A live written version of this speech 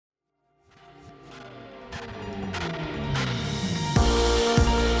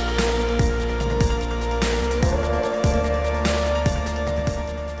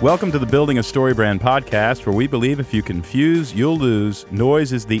Welcome to the Building a Story Brand podcast, where we believe if you confuse, you'll lose.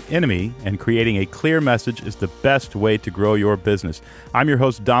 Noise is the enemy, and creating a clear message is the best way to grow your business. I'm your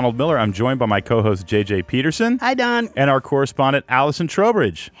host, Donald Miller. I'm joined by my co-host, JJ Peterson. Hi, Don. And our correspondent, Allison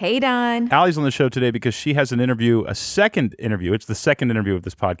Trowbridge. Hey, Don. Allie's on the show today because she has an interview, a second interview. It's the second interview of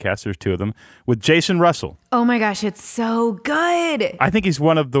this podcast. There's two of them, with Jason Russell. Oh my gosh, it's so good. I think he's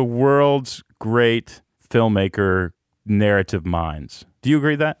one of the world's great filmmaker narrative minds. Do you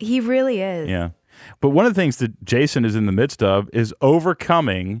agree with that? He really is. Yeah. But one of the things that Jason is in the midst of is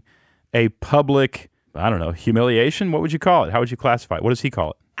overcoming a public, humiliation. What would you call it? How would you classify it? What does he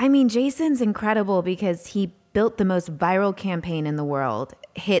call it? I mean, Jason's incredible because he built the most viral campaign in the world,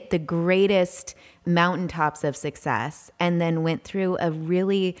 hit the greatest mountaintops of success, and then went through a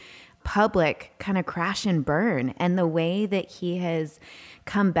really public kind of crash and burn. And the way that he has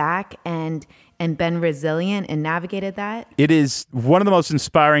come back and been resilient and navigated that. It is one of the most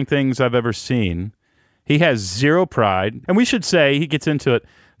inspiring things I've ever seen. He has zero pride. And we should say, he gets into it,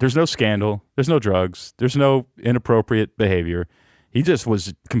 there's no scandal, there's no drugs, there's no inappropriate behavior. He just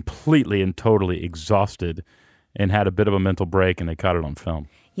was completely and totally exhausted and had a bit of a mental break, and they caught it on film.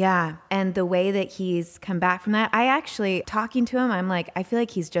 Yeah. And the way that he's come back from that, I actually, talking to him, I'm like, I feel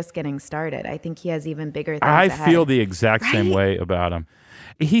like he's just getting started. I think he has even bigger things I ahead. feel the exact same way about him.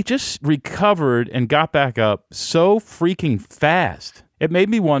 He just recovered and got back up so freaking fast. It made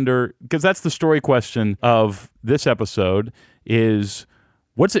me wonder, because that's the story question of this episode, is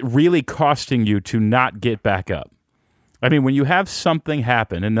what's it really costing you to not get back up? I mean, when you have something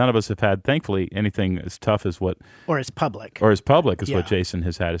happen, and none of us have had, thankfully, anything as tough as what... Or as public. What Jason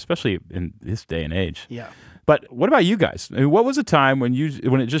has had, especially in this day and age. Yeah. But what about you guys? I mean, what was a time when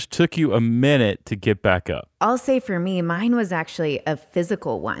it just took you a minute to get back up? I'll say for me, mine was actually a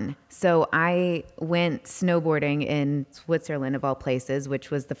physical one. So I went snowboarding in Switzerland, of all places,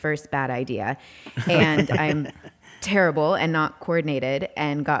 which was the first bad idea. And I'm terrible and not coordinated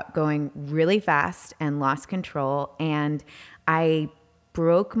and got going really fast and lost control. And I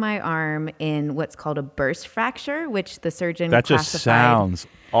broke my arm in what's called a burst fracture, which the surgeon classified. That just sounds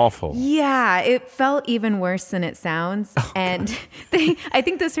awful. Yeah, it felt even worse than it sounds. Oh, and I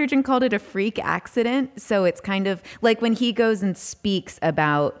think the surgeon called it a freak accident. So it's kind of like when he goes and speaks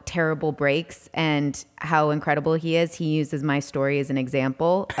about terrible breaks and how incredible he is, he uses my story as an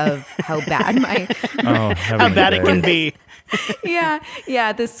example of how bad how bad it can be.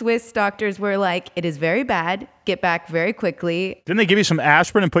 Yeah. The Swiss doctors were like, it is very bad. Get back very quickly. Didn't they give you some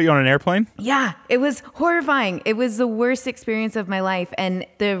aspirin and put you on an airplane? Yeah, it was horrifying. It was the worst experience of my life. And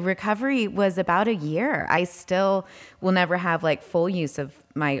the recovery was about a year. I still will never have like full use of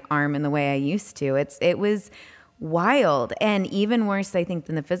my arm in the way I used to. It was wild. And even worse, I think,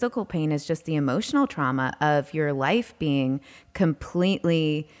 than the physical pain is just the emotional trauma of your life being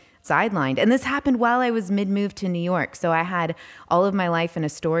completely sidelined. And this happened while I was mid-move to New York. So I had all of my life in a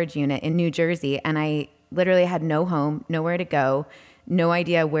storage unit in New Jersey, and I literally had no home, nowhere to go, no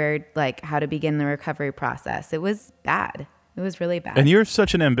idea how to begin the recovery process. It was bad. It was really bad. And you're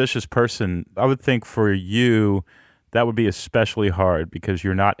such an ambitious person. I would think for you, that would be especially hard because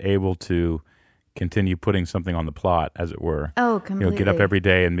you're not able to continue putting something on the plot, as it were. Oh, completely. Get up every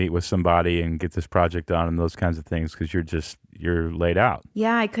day and meet with somebody and get this project done and those kinds of things because you're laid out.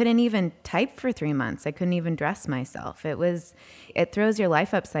 Yeah, I couldn't even type for 3 months. I couldn't even dress myself. It throws your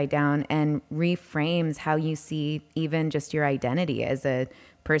life upside down and reframes how you see even just your identity as a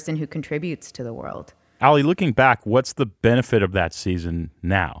person who contributes to the world. Allie, looking back, what's the benefit of that season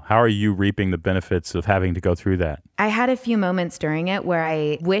now? How are you reaping the benefits of having to go through that? I had a few moments during it where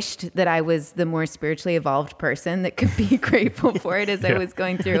I wished that I was the more spiritually evolved person that could be grateful for it as I was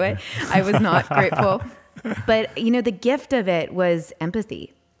going through it. I was not grateful. But, the gift of it was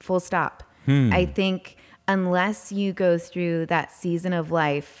empathy, full stop. I think unless you go through that season of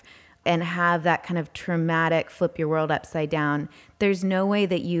life and have that kind of traumatic flip your world upside down, there's no way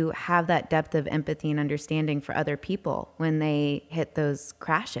that you have that depth of empathy and understanding for other people when they hit those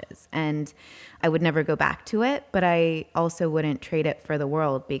crashes. And I would never go back to it, but I also wouldn't trade it for the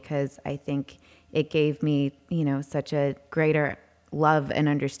world because I think it gave me, such a greater love and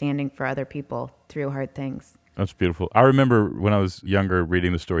understanding for other people through hard things. That's beautiful. I remember when I was younger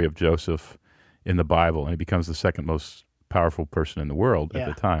reading the story of Joseph in the Bible, and he becomes the second most powerful person in the world at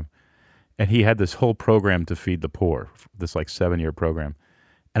the time. And he had this whole program to feed the poor, this 7-year program.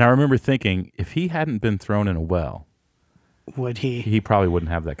 And I remember thinking, if he hadn't been thrown in a well, would he? He probably wouldn't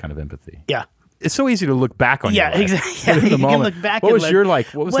have that kind of empathy. Yeah. It's so easy to look back on your life. Exactly. Yeah, in the you moment. can look back. What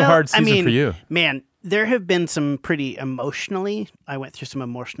was the hard season for you? Man, there have been some pretty I went through some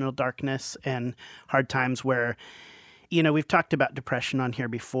emotional darkness and hard times where we've talked about depression on here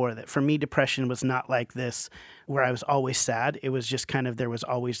before, that for me, depression was not like this where I was always sad. It was just kind of, there was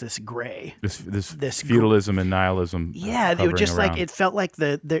always this gray. This feudalism and nihilism. Yeah, it was just around. like, it felt like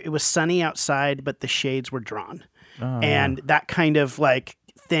it was sunny outside, but the shades were drawn. And that kind of like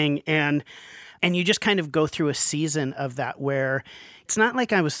thing. And you just kind of go through a season of that where it's not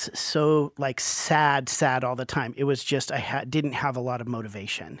like I was so like sad all the time. It was just didn't have a lot of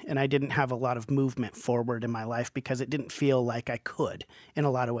motivation, and I didn't have a lot of movement forward in my life because it didn't feel like I could in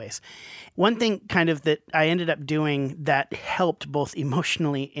a lot of ways. One thing kind of that I ended up doing that helped both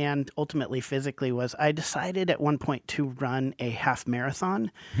emotionally and ultimately physically was I decided at one point to run a half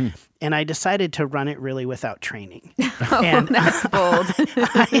marathon. And I decided to run it really without training. And that's bold.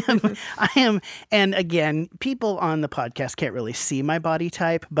 I am, and again, people on the podcast can't really see my body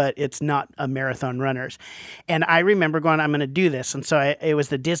type, but it's not a marathon runner's. And I remember going, I'm going to do this. And so it was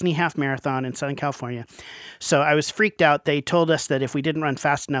the Disney Half Marathon in Southern California. So I was freaked out. They told us that if we didn't run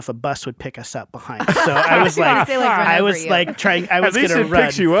fast enough, a bus would pick us up behind. So I was like, I was going to run.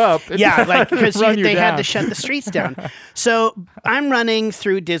 Picks you up. Yeah, like because they had to shut the streets down. So I'm running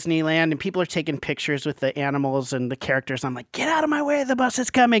through Disneyland, and people are taking pictures with the animals and the characters. I'm like, get out of my way, the bus is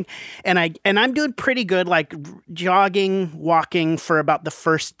coming. And I'm doing pretty good, like jogging, walking for about the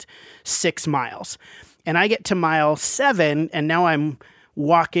first 6 miles. And I get to mile 7, and now I'm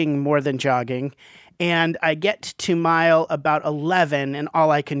walking more than jogging. And I get to mile about 11, and all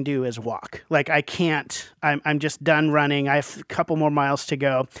I can do is walk. Like I can't, I'm just done running. I have a couple more miles to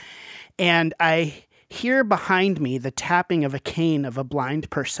go. And I hear behind me the tapping of a cane of a blind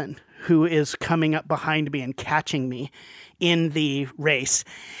person who is coming up behind me and catching me in the race.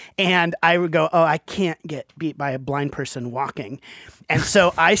 And I would go, I can't get beat by a blind person walking. And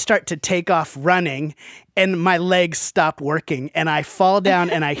so I start to take off running, and my legs stop working, and I fall down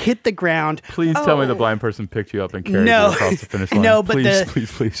and I hit the ground. Please tell me the blind person picked you up and carried you across the finish line. No, but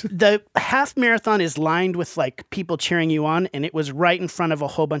please. The half marathon is lined with like people cheering you on, and it was right in front of a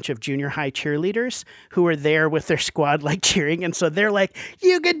whole bunch of junior high cheerleaders who were there with their squad like cheering. And so they're like,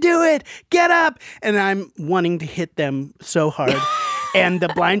 you can do it, get up. And I'm wanting to hit them so hard. And the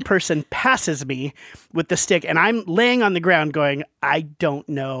blind person passes me with the stick, and I'm laying on the ground going, I don't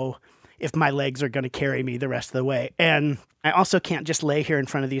know if my legs are going to carry me the rest of the way. And I also can't just lay here in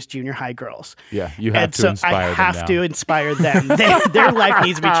front of these junior high girls. Yeah, you have to inspire them. I have to inspire them. Their life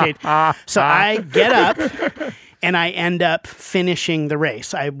needs to be changed. So I get up, and I end up finishing the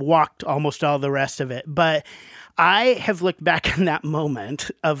race. I walked almost all the rest of it. But I have looked back on that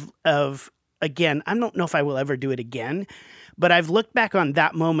moment of again, I don't know if I will ever do it again, but I've looked back on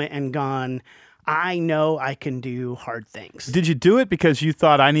that moment and gone, I know I can do hard things. Did you do it because you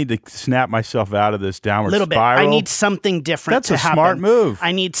thought I need to snap myself out of this downward spiral? Bit. I need something different to happen. That's a smart move.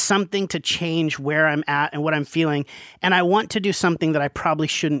 I need something to change where I'm at and what I'm feeling. And I want to do something that I probably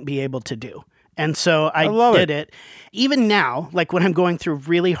shouldn't be able to do. And so I did it. Even now, like when I'm going through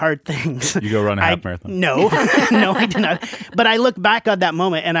really hard things. You go run a half marathon. No, I did not. But I look back on that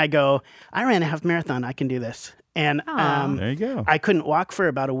moment and I go, I ran a half marathon. I can do this. And there you go. I couldn't walk for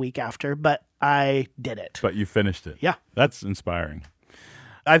about a week after, but I did it. But you finished it. Yeah. That's inspiring.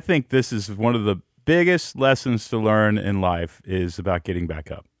 I think this is one of the biggest lessons to learn in life is about getting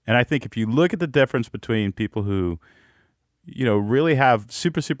back up. And I think if you look at the difference between people who, really have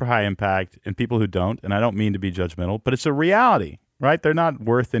super, super high impact and people who don't, and I don't mean to be judgmental, but it's a reality, right? They're not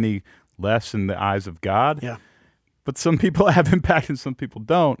worth any less in the eyes of God. Yeah. But some people have impact and some people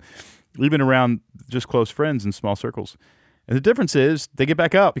don't, even around just close friends in small circles. And the difference is they get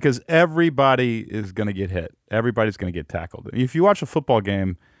back up because everybody is going to get hit. Everybody's going to get tackled. If you watch a football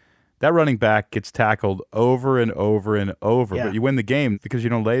game, that running back gets tackled over and over and over. Yeah. But you win the game because you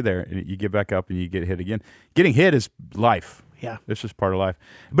don't lay there and you get back up and you get hit again. Getting hit is life. Yeah. It's just part of life.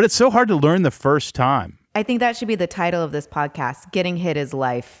 But it's so hard to learn the first time. I think that should be the title of this podcast. Getting hit is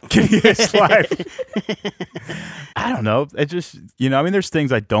life. Getting hit is life. I don't know. It just, there's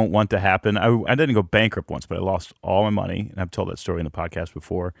things I don't want to happen. I didn't go bankrupt once, but I lost all my money. And I've told that story in the podcast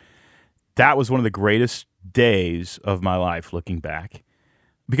before. That was one of the greatest days of my life looking back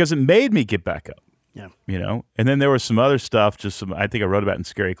because it made me get back up. Yeah. And then there was some other stuff, I think I wrote about in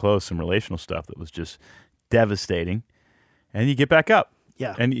Scary Close, some relational stuff that was just devastating. And you get back up.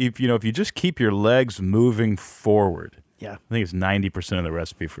 Yeah. And if you just keep your legs moving forward, yeah, I think it's 90% of the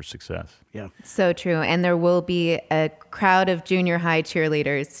recipe for success. Yeah. So true. And there will be a crowd of junior high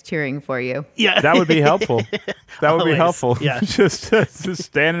cheerleaders cheering for you. Yeah. That would be helpful. That would be helpful. Yeah. just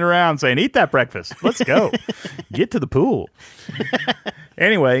standing around saying, eat that breakfast. Let's go. Get to the pool.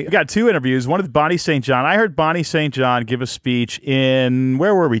 Anyway, we got 2 interviews. One with Bonnie St. John. I heard Bonnie St. John give a speech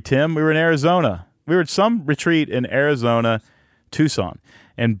where were we, Tim? We were in Arizona. We were at some retreat in Arizona, Tucson,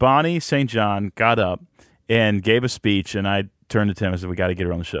 and Bonnie St. John got up and gave a speech, and I turned to Tim and said, we got to get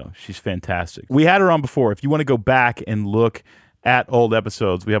her on the show. She's fantastic. We had her on before. If you want to go back and look at old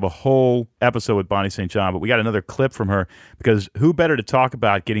episodes, we have a whole episode with Bonnie St. John, but we got another clip from her because who better to talk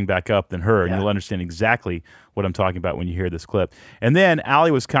about getting back up than her? And you'll understand exactly what I'm talking about when you hear this clip. And then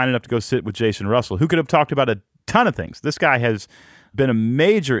Allie was kind enough to go sit with Jason Russell, who could have talked about a ton of things. This guy has been a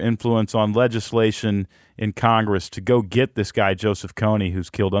major influence on legislation in Congress to go get this guy, Joseph Kony, who's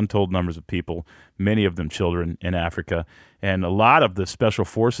killed untold numbers of people, many of them children in Africa. And a lot of the special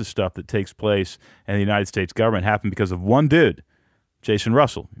forces stuff that takes place in the United States government happened because of one dude, Jason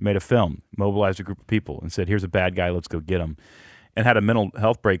Russell. He made a film, mobilized a group of people, and said, here's a bad guy, let's go get him. And had a mental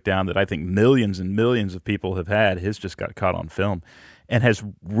health breakdown that I think millions and millions of people have had. His just got caught on film and has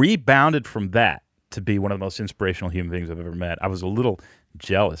rebounded from that to be one of the most inspirational human beings I've ever met. I was a little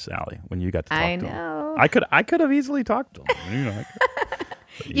jealous, Allie, when you got to talk to him. I could have easily talked to him.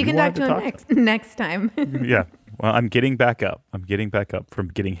 You can talk to him next time. Yeah. Well, I'm getting back up. I'm getting back up from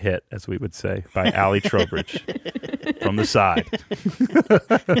getting hit, as we would say, by Allie Trowbridge from the side.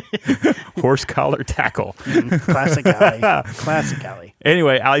 Horse collar tackle. Classic Allie. Classic Allie.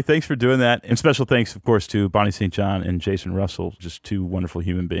 Anyway, Allie, thanks for doing that. And special thanks, of course, to Bonnie St. John and Jason Russell, just two wonderful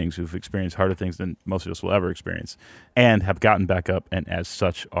human beings who've experienced harder things than most of us will ever experience and have gotten back up and as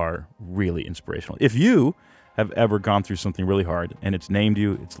such are really inspirational. If you have ever gone through something really hard and it's named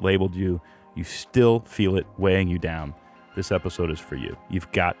you, it's labeled you, you still feel it weighing you down, this episode is for you. You've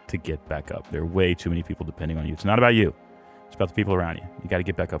got to get back up. There are way too many people depending on you. It's not about you. It's about the people around you. You got to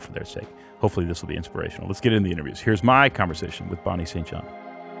get back up for their sake. Hopefully this will be inspirational. Let's get into the interviews. Here's my conversation with Bonnie St. John.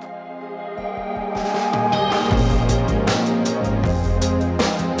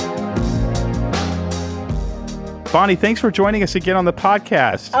 Bonnie, thanks for joining us again on the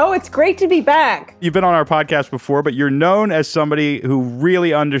podcast. Oh, it's great to be back. You've been on our podcast before, but you're known as somebody who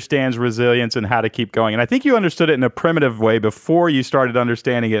really understands resilience and how to keep going. And I think you understood it in a primitive way before you started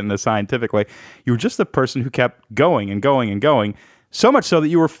understanding it in a scientific way. You were just the person who kept going and going and going. So much so that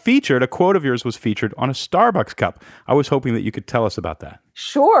you were featured, a quote of yours was featured on a Starbucks cup. I was hoping that you could tell us about that.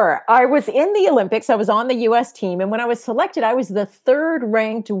 Sure. I was in the Olympics. I was on the U.S. team. And when I was selected, I was the third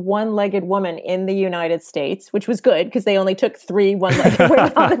ranked one-legged woman in the United States, which was good because they only took 3 one-legged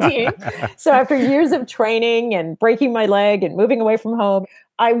women on the team. So after years of training and breaking my leg and moving away from home,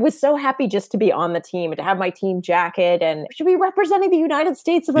 I was so happy just to be on the team and to have my team jacket and to be representing the United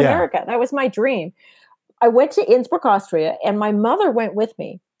States of America. That was my dream. I went to Innsbruck, Austria, and my mother went with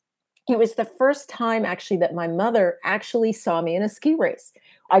me. It was the first time actually that my mother actually saw me in a ski race.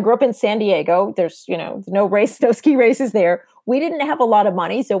 I grew up in San Diego. There's, no ski races there. We didn't have a lot of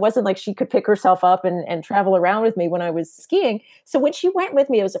money, so it wasn't like she could pick herself up and travel around with me when I was skiing. So when she went with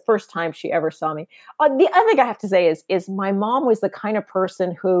me, it was the first time she ever saw me. The other thing I have to say is my mom was the kind of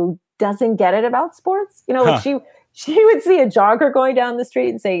person who doesn't get it about sports. She would see a jogger going down the street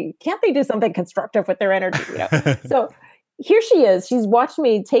and say, can't they do something constructive with their energy? So here she is. She's watched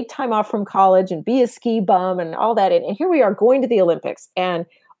me take time off from college and be a ski bum and all that. And here we are going to the Olympics and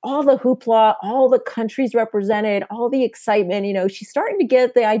all the hoopla, all the countries represented, all the excitement. She's starting to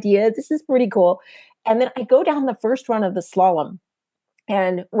get the idea. This is pretty cool. And then I go down the first run of the slalom.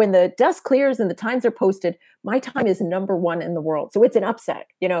 And when the dust clears and the times are posted, my time is number 1 in the world. So it's an upset.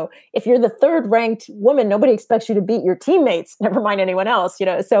 If you're the third ranked woman, nobody expects you to beat your teammates, never mind anyone else,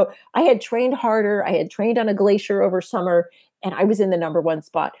 So I had trained harder. I had trained on a glacier over summer and I was in the number 1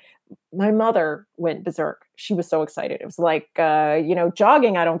 spot. My mother went berserk. She was so excited. It was like,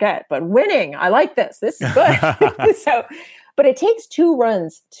 jogging, I don't get, but winning, I like this. This is good. But it takes 2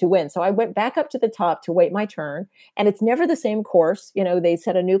 runs to win. So I went back up to the top to wait my turn. And it's never the same course. They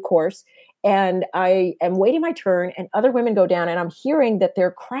set a new course. And I am waiting my turn and other women go down and I'm hearing that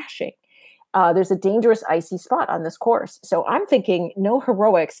they're crashing. There's a dangerous icy spot on this course. So I'm thinking, no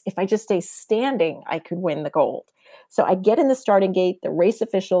heroics. If I just stay standing, I could win the gold. So I get in the starting gate. The race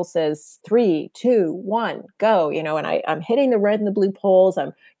official says 3, 2, 1, go. And I'm hitting the red and the blue poles.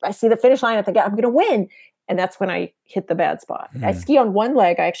 I see the finish line. I think I'm going to win. And that's when I hit the bad spot. I ski on one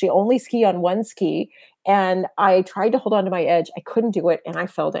leg. I actually only ski on one ski. And I tried to hold on to my edge. I couldn't do it. And I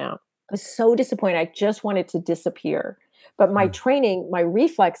fell down. I was so disappointed. I just wanted to disappear. But my training, my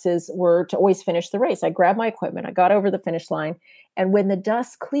reflexes were to always finish the race. I grabbed my equipment. I got over the finish line. And when the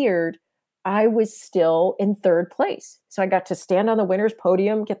dust cleared, I was still in 3rd place. So I got to stand on the winner's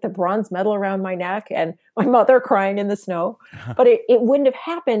podium, get the bronze medal around my neck, and my mother crying in the snow. But it wouldn't have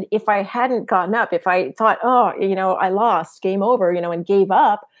happened if I hadn't gotten up. If I thought, I lost, game over, and gave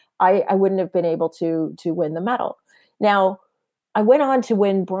up, I wouldn't have been able to win the medal. Now, I went on to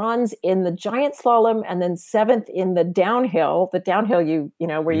win bronze in the giant slalom and then 7th in the downhill. The downhill,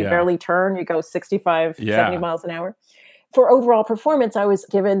 where you barely turn, you go 65, 70 miles an hour. For overall performance, I was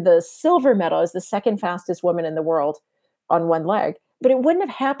given the silver medal as the second fastest woman in the world on one leg. But it wouldn't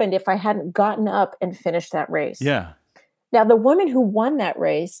have happened if I hadn't gotten up and finished that race. Yeah. Now, the woman who won that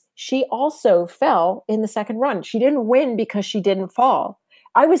race, she also fell in the second run. She didn't win because she didn't fall.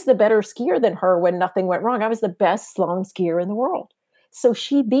 I was the better skier than her when nothing went wrong. I was the best slalom skier in the world. So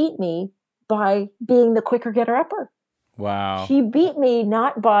she beat me by being the quicker getter-upper. Wow. She beat me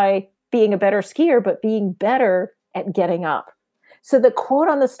not by being a better skier, but being better at getting up. So the quote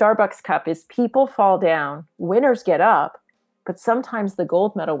on the Starbucks cup is, people fall down, winners get up, but sometimes the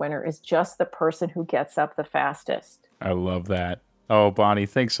gold medal winner is just the person who gets up the fastest. I love that. Oh, Bonnie,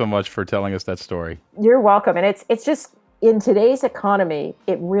 thanks so much for telling us that story. You're welcome. And it's just, in today's economy,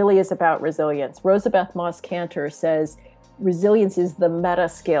 it really is about resilience. Rosabeth Moss Kanter says, resilience is the meta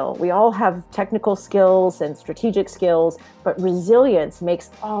skill. We all have technical skills and strategic skills, but resilience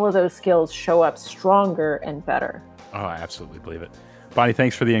makes all of those skills show up stronger and better. Oh, I absolutely believe it. Bonnie,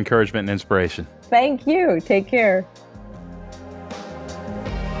 thanks for the encouragement and inspiration. Thank you. Take care.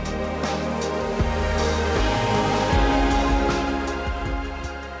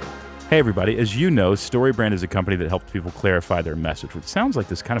 Hey, everybody. As you know, StoryBrand is a company that helps people clarify their message, which sounds like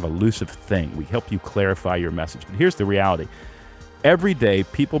this kind of elusive thing. We help you clarify your message. But here's the reality. Every day,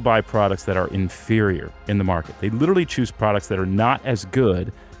 people buy products that are inferior in the market. They literally choose products that are not as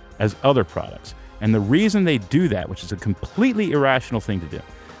good as other products. And the reason they do that, which is a completely irrational thing to do,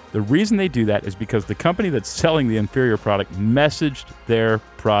 the reason they do that is because the company that's selling the inferior product messaged their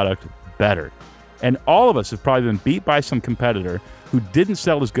product better. And all of us have probably been beat by some competitor who didn't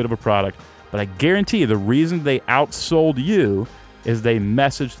sell as good of a product, but I guarantee you the reason they outsold you is they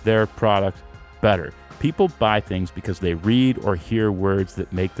messaged their product better. People buy things because they read or hear words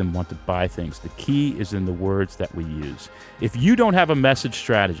that make them want to buy things. The key is in the words that we use. If you don't have a message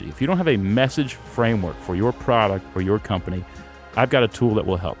strategy, if you don't have a message framework for your product or your company, I've got a tool that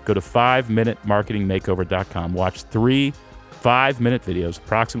will help. Go to 5minutemarketingmakeover.com. Watch 3 5-minute videos,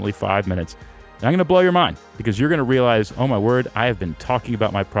 approximately 5 minutes. And I'm going to blow your mind because you're going to realize, oh my word, I have been talking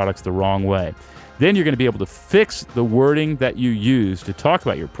about my products the wrong way. Then you're going to be able to fix the wording that you use to talk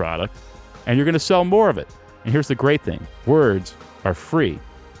about your product, and you're going to sell more of it. And here's the great thing. Words are free.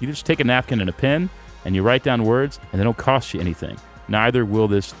 You just take a napkin and a pen, and you write down words, and they don't cost you anything. Neither will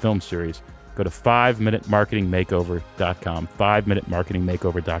this film series. Go to 5minutemarketingmakeover.com,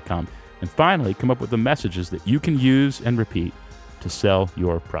 5minutemarketingmakeover.com, and finally come up with the messages that you can use and repeat to sell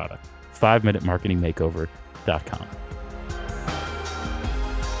your product. 5minutemarketingmakeover.com.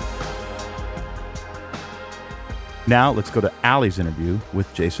 Now let's go to Allie's interview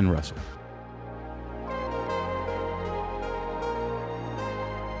with Jason Russell.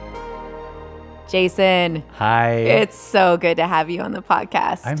 Jason. Hi. It's so good to have you on the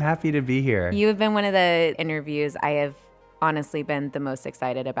podcast. I'm happy to be here. You have been one of the interviews I have honestly been the most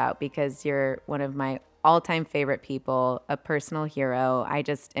excited about because you're one of my all-time favorite people, a personal hero. I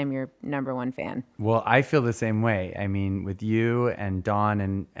just am your number one fan. Well, I feel the same way. I mean, with you and Dawn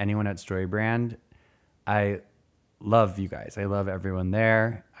and anyone at StoryBrand, I love you guys. I love everyone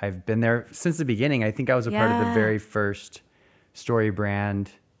there. I've been there since the beginning. I think I was a part of the very first StoryBrand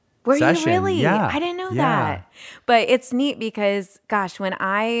session. You really? Yeah. I didn't know that. But it's neat because, gosh,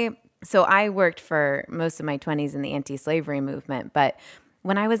 I worked for most of my 20s in the anti-slavery movement, but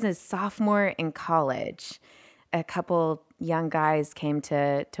when I was a sophomore in college, a couple young guys came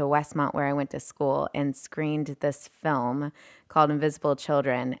to Westmont where I went to school and screened this film called Invisible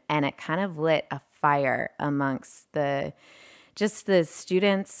Children, and it kind of lit a fire amongst the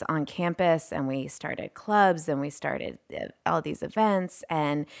students on campus, and we started clubs and we started all these events.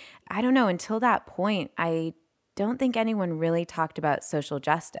 And I don't know, until that point, I don't think anyone really talked about social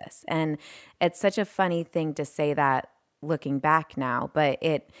justice. And it's such a funny thing to say that looking back now, but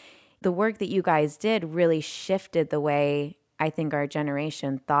the work that you guys did really shifted the way I think our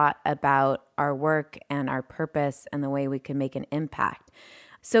generation thought about our work and our purpose and the way we could make an impact.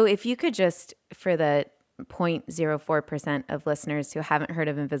 So if you could just, for the 0.04% of listeners who haven't heard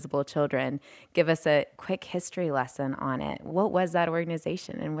of Invisible Children, give us a quick history lesson on it. What was that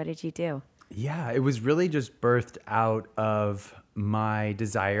organization and what did you do? Yeah, it was really just birthed out of my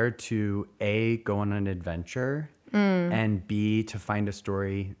desire to A, go on an adventure, and B, to find a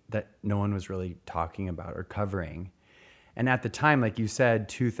story that no one was really talking about or covering. And at the time, like you said,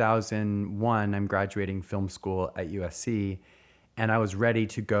 2001, I'm graduating film school at USC, and I was ready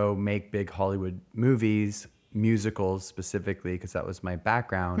to go make big Hollywood movies, musicals specifically, because that was my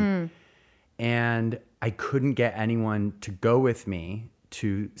background. And I couldn't get anyone to go with me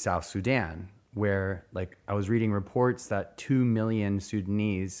to South Sudan, where like I was reading reports that 2 million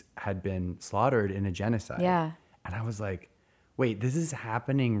Sudanese had been slaughtered in a genocide. Yeah. And I was like, wait, this is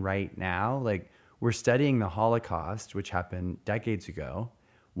happening right now? Like, we're studying the Holocaust, which happened decades ago.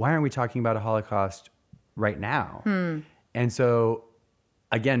 Why aren't we talking about a Holocaust right now? And so,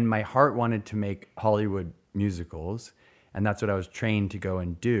 again, my heart wanted to make Hollywood musicals, and that's what I was trained to go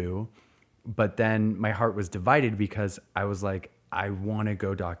and do. But then my heart was divided because I was like, I want to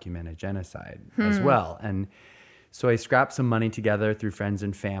go document a genocide as well. And so I scrapped some money together through friends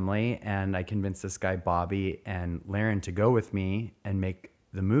and family, and I convinced this guy, Bobby and Laren, to go with me and make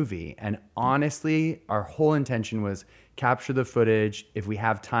the movie. And honestly, our whole intention was capture the footage. If we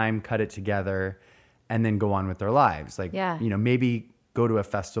have time, cut it together and then go on with our lives. Like, you know, maybe go to a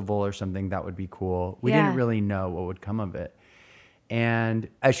festival or something. That would be cool. We didn't really know what would come of it. And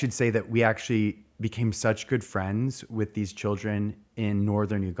I should say that we actually became such good friends with these children in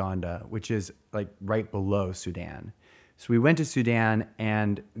northern Uganda, which is like right below Sudan. So we went to Sudan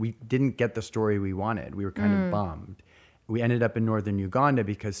and we didn't get the story we wanted. We were kind of bummed. We ended up in northern Uganda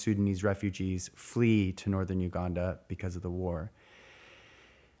because Sudanese refugees flee to northern Uganda because of the war.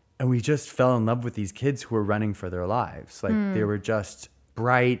 And we just fell in love with these kids who were running for their lives. Like they were just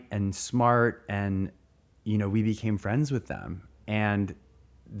bright and smart, and, you know, we became friends with them. And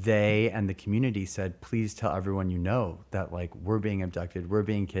they and the community said, please tell everyone you know that like we're being abducted, we're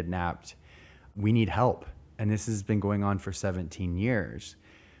being kidnapped, we need help. And this has been going on for 17 years.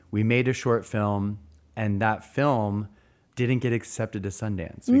 We made a short film, and that film didn't get accepted to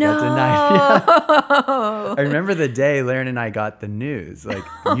Sundance. We got denied. Yeah. I remember the day Laren and I got the news, like,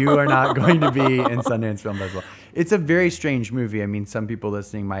 you are not going to be in Sundance Film Festival. It's a very strange movie. I mean, some people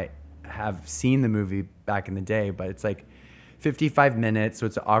listening might have seen the movie back in the day, but it's like 55 minutes, so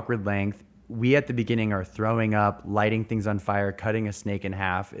it's an awkward length. We at the beginning are throwing up, lighting things on fire, cutting a snake in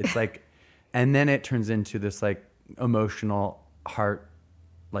half. It's like, and then it turns into this like emotional, heart,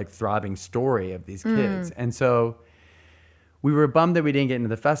 like throbbing story of these kids. And so we were bummed that we didn't get into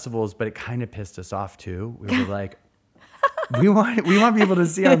the festivals, but it kind of pissed us off too. We were like, we want people to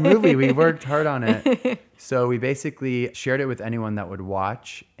see our movie. We worked hard on it. So we basically shared it with anyone that would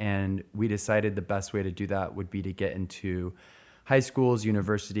watch. And we decided the best way to do that would be to get into high schools,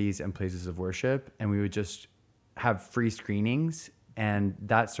 universities, and places of worship. And we would just have free screenings. And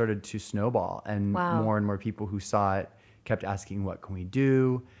that started to snowball. And more and more people who saw it kept asking, what can we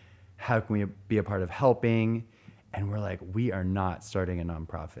do? How can we be a part of helping? And we're like, we are not starting a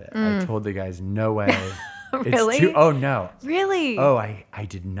nonprofit. I told the guys, no way. Really? Oh, no. Really? Oh, I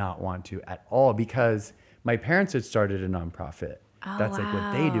did not want to at all, because my parents had started a nonprofit. That's like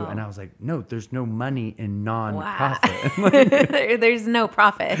what they do. And I was like, no, there's no money in nonprofit. There's no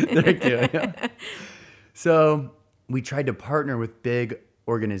profit. Thank you. Yeah. So we tried to partner with big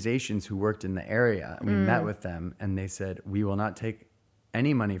organizations who worked in the area. And we met with them, and they said, we will not take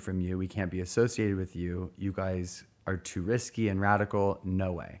any money from you. We can't be associated with you. You guys are too risky and radical.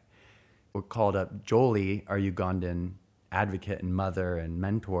 No way. We called up Jolie, our Ugandan advocate and mother and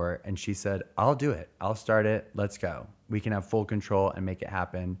mentor, and she said, I'll do it. I'll start it. Let's go. We can have full control and make it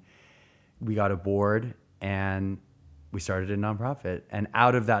happen. We got a board, and we started a nonprofit. And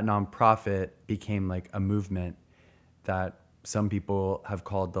out of that nonprofit became like a movement that some people have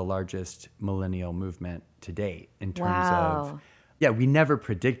called the largest millennial movement to date in terms of. Yeah, we never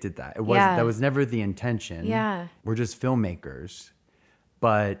predicted that. That was never the intention. Yeah. We're just filmmakers.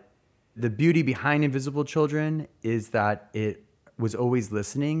 But the beauty behind Invisible Children is that it was always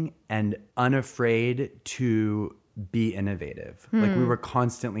listening and unafraid to be innovative. Like, we were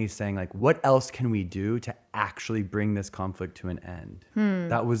constantly saying, like, what else can we do to actually bring this conflict to an end?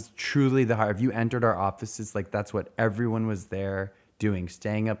 That was truly the heart. If you entered our offices, like, that's what everyone was there doing,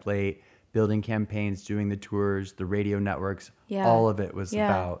 staying up late, building campaigns, doing the tours, the radio networks. All of it was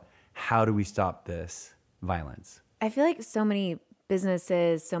about, how do we stop this violence? I feel like so many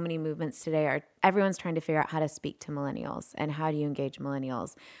businesses, so many movements today everyone's trying to figure out how to speak to millennials and how do you engage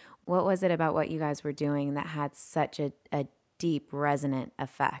millennials. What was it about what you guys were doing that had such a deep, resonant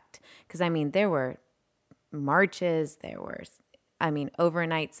effect? Because, I mean, there were marches, there were,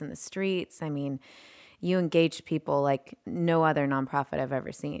 overnights in the streets. I mean, you engaged people like no other nonprofit I've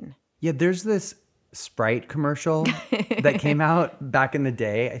ever seen. Yeah, there's this Sprite commercial that came out back in the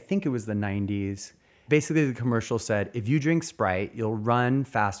day. I think it was the 90s. Basically, the commercial said, if you drink Sprite, you'll run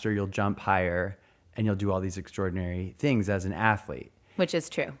faster, you'll jump higher, and you'll do all these extraordinary things as an athlete. Which is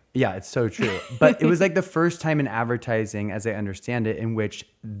true. Yeah, it's so true. But it was like the first time in advertising, as I understand it, in which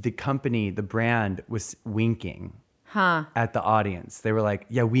the company, the brand, was winking at the audience. They were like,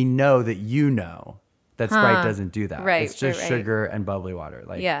 yeah, we know that you know that Sprite doesn't do that. Right, it's just right. sugar and bubbly water.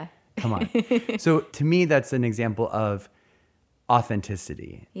 Like, Yeah. come on. So to me, that's an example of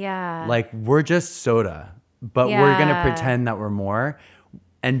authenticity. Yeah. Like, we're just soda, but we're going to Yeah. pretend that we're more.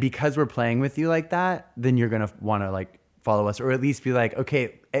 And because we're playing with you like that, then you're going to want to like follow us, or at least be like,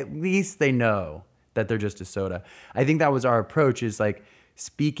 okay, at least they know that they're just a soda. I think that was our approach, is like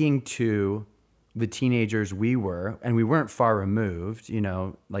speaking to the teenagers we were, and we weren't far removed, you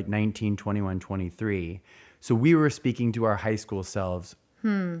know, like 19, 21, 23. So we were speaking to our high school selves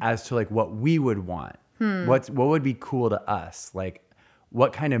as to like what we would want. What would be cool to us? Like,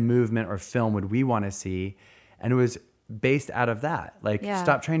 what kind of movement or film would we want to see? And it was based out of that. Like,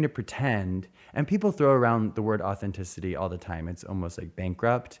 stop trying to pretend. And people throw around the word authenticity all the time. It's almost like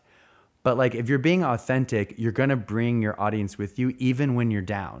bankrupt. But like, if you're being authentic, you're going to bring your audience with you, even when you're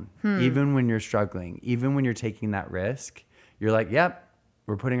down, even when you're struggling, even when you're taking that risk. You're like, yep,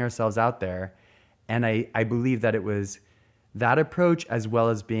 we're putting ourselves out there. And I believe that it was that approach, as well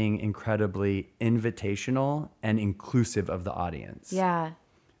as being incredibly invitational and inclusive of the audience. Yeah.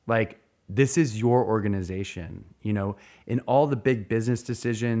 Like, this is your organization, you know, in all the big business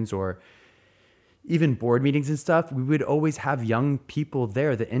decisions or even board meetings and stuff, we would always have young people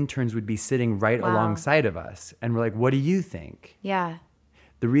there. The interns would be sitting right alongside of us. And we're like, what do you think? Yeah.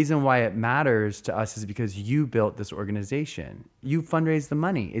 The reason why it matters to us is because you built this organization. You fundraised the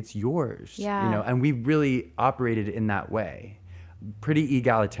money. It's yours. Yeah. You know, and we really operated in that way. Pretty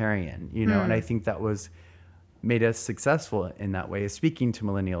egalitarian, you know, and I think that made us successful in that way, is speaking to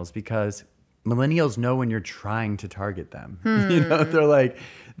millennials, because millennials know when you're trying to target them. You know, they're like,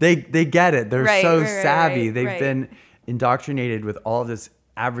 they get it. They're so savvy. They've been indoctrinated with all this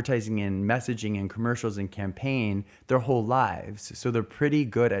advertising and messaging and commercials and campaign their whole lives. So they're pretty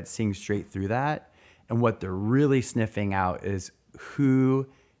good at seeing straight through that. And what they're really sniffing out is who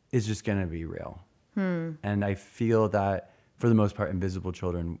is just going to be real. And I feel that for the most part, Invisible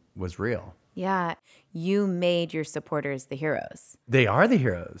Children was real. Yeah. You made your supporters the heroes. They are the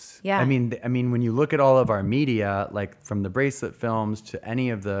heroes. Yeah. I mean, when you look at all of our media, like from the Bracelet films to any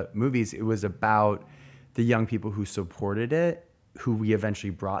of the movies, it was about the young people who supported it, who we eventually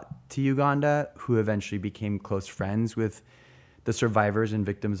brought to Uganda, who eventually became close friends with the survivors and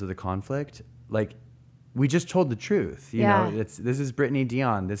victims of the conflict. Like, we just told the truth. You know, this is Brittany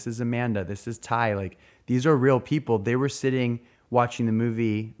Dion, this is Amanda, this is Ty. Like, these are real people. They were sitting watching the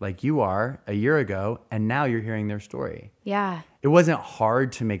movie like you are a year ago, and now you're hearing their story. Yeah. It wasn't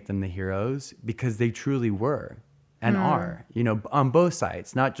hard to make them the heroes, because they truly were and are, you know, on both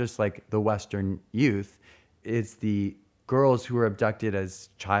sides, not just like the Western youth. It's the girls who were abducted as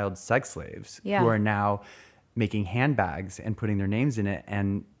child sex slaves who are now making handbags and putting their names in it,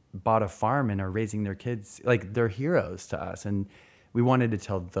 and bought a farm and are raising their kids. Like, they're heroes to us. And we wanted to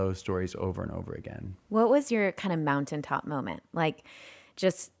tell those stories over and over again. What was your kind of mountaintop moment? Like,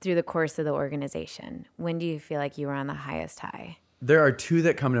 just through the course of the organization, when do you feel like you were on the highest high? There are two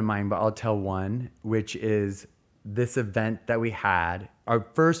that come to mind, but I'll tell one, which is this event that we had. Our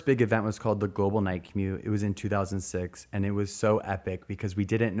first big event was called the Global Night Commute. It was in 2006, and it was so epic because we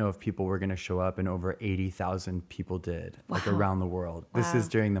didn't know if people were going to show up, and over 80,000 people did, like around the world. Wow. This is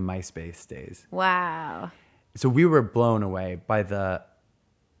during the MySpace days. Wow. So we were blown away by the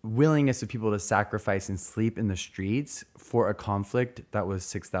willingness of people to sacrifice and sleep in the streets for a conflict that was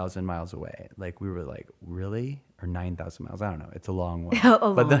 6,000 miles away. Like, we were like, really? Or 9,000 miles? I don't know. It's a long way.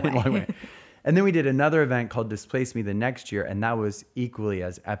 Long way. And then we did another event called Displace Me the next year, and that was equally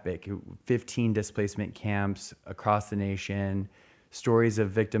as epic. 15 displacement camps across the nation. Stories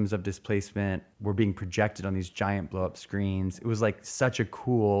of victims of displacement were being projected on these giant blow-up screens. It was like such a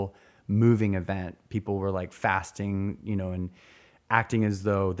cool, moving event. People were like fasting, you know, and acting as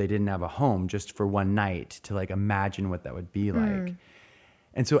though they didn't have a home just for one night to like imagine what that would be like.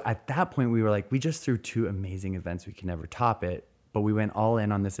 And so at that point, we were like, we just threw two amazing events. We can never top it. But we went all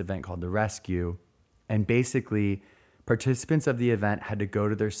in on this event called The Rescue. And basically, participants of the event had to go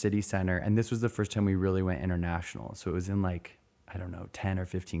to their city center. And this was the first time we really went international. So it was in like, I don't know, 10 or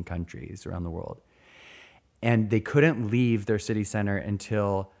 15 countries around the world. And they couldn't leave their city center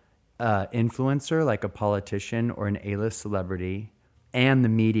until an influencer, like a politician or an A-list celebrity, and the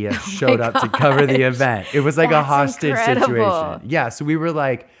media showed up to cover the event. It was like a hostage situation. Yeah, so we were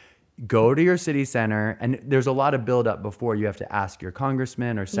like, go to your city center, and there's a lot of buildup before you have to ask your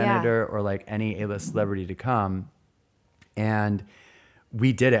congressman or senator or like any A-list celebrity to come. And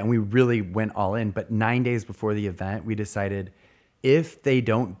we did it, and we really went all in. But 9 days before the event, we decided if they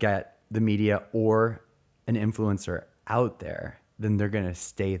don't get the media or an influencer out there, then they're going to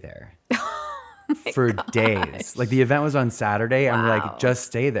stay there. for days. Like the event was on Saturday, and we're like, just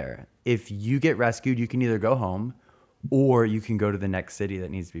stay there. If you get rescued, you can either go home or you can go to the next city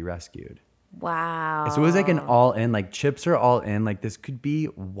that needs to be rescued. Wow. So it was like an all in, like chips are all in. Like this could be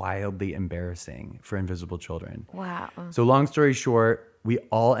wildly embarrassing for invisible children. Wow. So long story short, we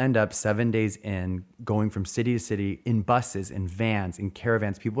all end up 7 days in, going from city to city in buses, in vans, in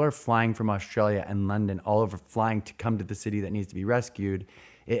caravans. People are flying from Australia and London all over, flying to come to the city that needs to be rescued.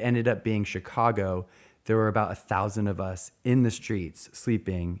 It ended up being Chicago. There were about 1,000 of us in the streets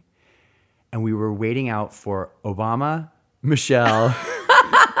sleeping, and we were waiting out for Obama, Michelle.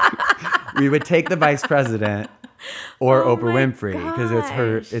 We would take the vice president or Oprah Winfrey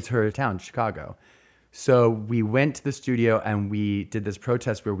because it's her town, Chicago. So we went to the studio and we did this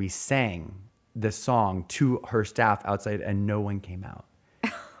protest where we sang this song to her staff outside, and no one came out.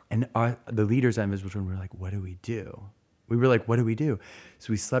 And the leaders at Invisible Children were like, what do we do? We were like, what do we do?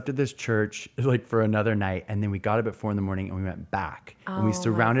 So we slept at this church like for another night, and then we got up at 4 a.m. and we went back. And we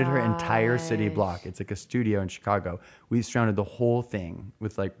surrounded her entire city block. It's like a studio in Chicago. We surrounded the whole thing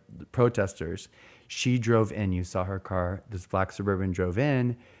with like protesters. She drove in. You saw her car. This black Suburban drove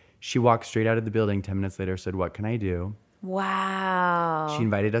in. She walked straight out of the building. 10 minutes later, said, what can I do? Wow. She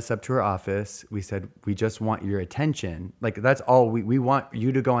invited us up to her office. We said, we just want your attention. Like, that's all. We want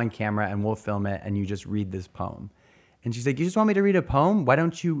you to go on camera and we'll film it and you just read this poem. And she's like, you just want me to read a poem? Why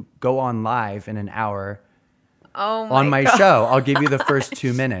don't you go on live in an hour on my show? I'll give you the first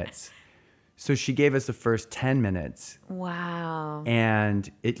 2 minutes. So she gave us the first 10 minutes. Wow.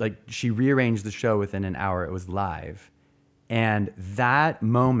 And she rearranged the show within an hour. It was live. And that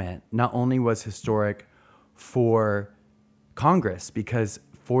moment not only was historic for Congress, because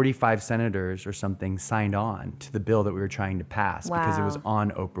 45 senators or something signed on to the bill that we were trying to pass because it was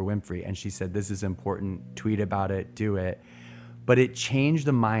on Oprah Winfrey. And she said, this is important, tweet about it, do it. But it changed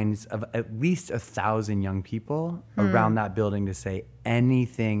the minds of at least 1,000 young people around that building to say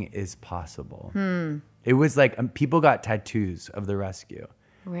anything is possible. It was like people got tattoos of the rescue.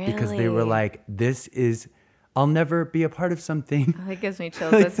 Really? Because they were like, I'll never be a part of something. Oh, that gives me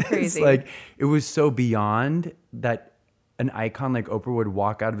chills. That's crazy. Like, it was so beyond that an icon like Oprah would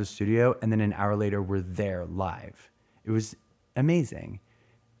walk out of the studio and then an hour later we're there live. It was amazing.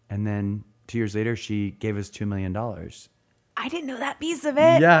 And then 2 years later, she gave us $2 million. I didn't know that piece of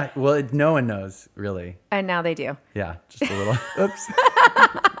it. Yeah, well, no one knows, really. And now they do. Yeah, just a little. Oops.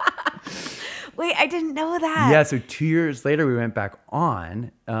 Wait, I didn't know that. Yeah, so 2 years later, we went back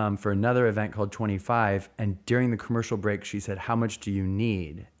on for another event called 25. And during the commercial break, she said, how much do you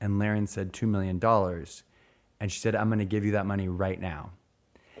need? And Laren said, $2 million. And she said, I'm going to give you that money right now.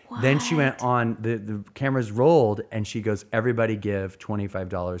 What? Then she went on, the cameras rolled, and she goes, everybody give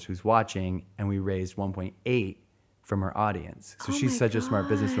 $25 who's watching. And we raised 1.8 from her audience. So she's such a smart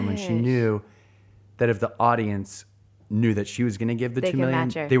businesswoman. She knew that if the audience knew that she was going to give the $2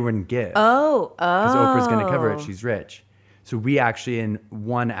 million, they wouldn't give. Oh. Because Oprah's going to cover it. She's rich. So we actually, in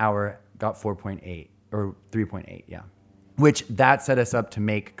 1 hour, got 4.8 or 3.8, yeah. Which that set us up to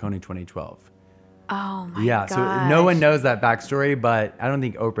make Kony 2012. Oh my Yeah, gosh. so no one knows that backstory, but I don't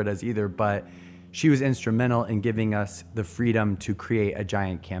think Oprah does either. But she was instrumental in giving us the freedom to create a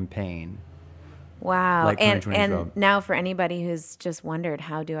giant campaign. Wow. Like and now for anybody who's just wondered,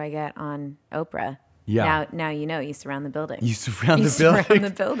 how do I get on Oprah? Yeah. Now you know, you surround the building. You surround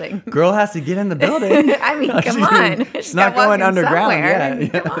the building. Girl has to get in the building. I mean, come on. She's not going underground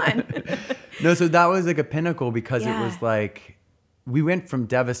yet. Come on. No, so that was like a pinnacle because it was like, we went from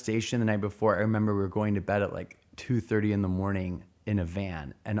devastation the night before. I remember we were going to bed at like 2:30 in the morning in a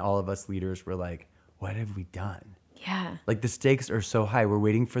van, and all of us leaders were like, what have we done? Yeah. Like, the stakes are so high. We're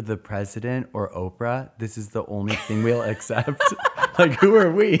waiting for the president or Oprah. This is the only thing we'll accept. Like, who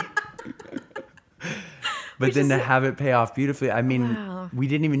are we? But then to have it pay off beautifully, I mean, we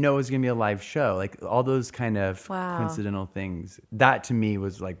didn't even know it was going to be a live show. Like, all those kind of coincidental things. That, to me,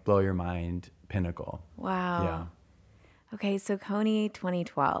 was like blow your mind, pinnacle. Wow. Yeah. Okay, so Kony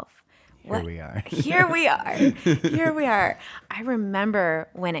 2012. Here we are. Here we are. Here we are. I remember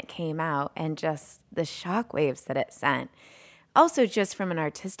when it came out and just the shockwaves that it sent. Also, just from an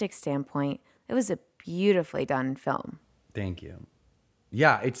artistic standpoint, it was a beautifully done film. Thank you.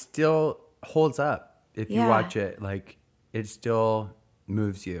 Yeah, it still holds up. If you watch it, like, it still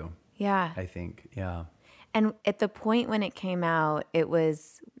moves you. Yeah. I think, yeah. And at the point when it came out, it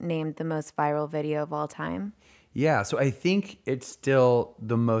was named the most viral video of all time. Yeah, so I think it's still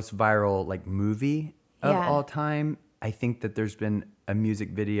the most viral like movie of all time. I think that there's been a music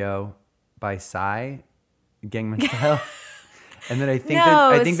video by Psy, Gangnam Style, and then I think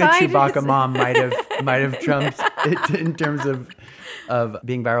that Chewbacca just... Mom might have trumped it in terms of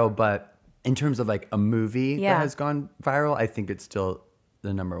being viral. But In terms of like a movie that has gone viral, I think it's still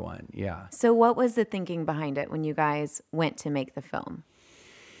the number one. Yeah. So what was the thinking behind it when you guys went to make the film?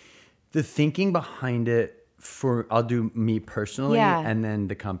 The thinking behind it I'll do me personally and then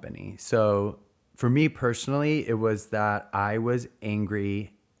the company. So for me personally, it was that I was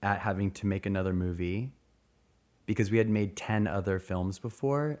angry at having to make another movie because we had made 10 other films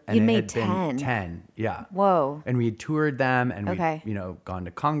before. And you it made had 10? Been 10, yeah. Whoa. And we had toured them and we gone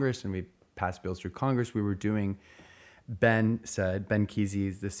to Congress and we passed bills through Congress. We were doing, Ben Kesey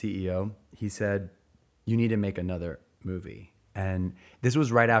is the CEO. He said, you need to make another movie. And this was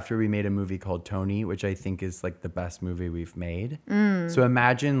right after we made a movie called Tony, which I think is like the best movie we've made. So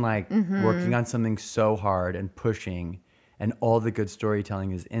imagine like working on something so hard and pushing and all the good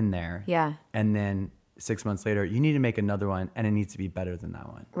storytelling is in there. Yeah. And then 6 months later, you need to make another one and it needs to be better than that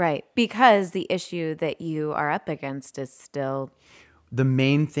one. Right. Because the issue that you are up against is still... The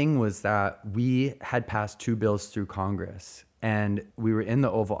main thing was that we had passed 2 bills through Congress and we were in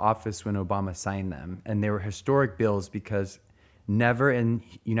the Oval Office when Obama signed them. And they were historic bills because never in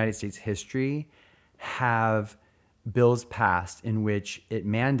United States history have bills passed in which it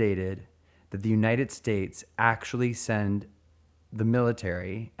mandated that the United States actually send the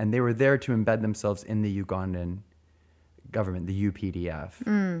military, and they were there to embed themselves in the Ugandan government, the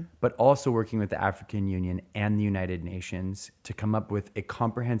UPDF, but also working with the African Union and the United Nations to come up with a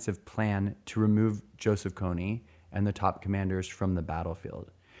comprehensive plan to remove Joseph Kony and the top commanders from the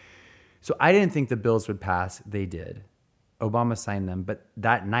battlefield. So I didn't think the bills would pass. They did. Obama signed them, but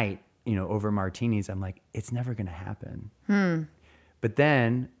that night, over martinis, I'm like, it's never going to happen. But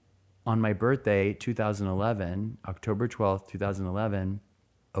then on my birthday, 2011, October 12th, 2011,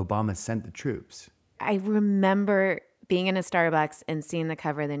 Obama sent the troops. I remember being in a Starbucks and seeing the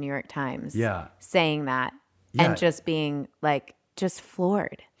cover of the New York Times saying that and just being like, just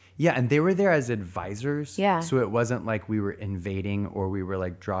floored. Yeah, and they were there as advisors. Yeah. So it wasn't like we were invading or we were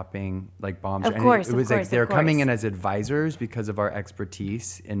like dropping like bombs. Of course, it was of like course, they're of course. coming in as advisors because of our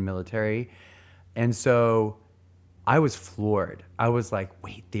expertise in military. And so I was floored. I was like,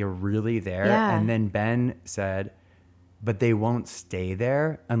 wait, they're really there? Yeah. And then Ben said, but they won't stay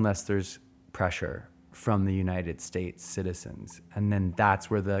there unless there's pressure from the United States citizens. And then that's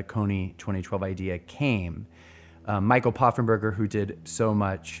where the Kony 2012 idea came. Michael Poffenberger, who did so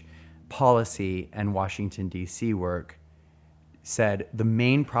much policy and Washington, D.C. work, said, the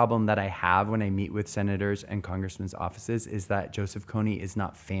main problem that I have when I meet with senators and congressmen's offices is that Joseph Kony is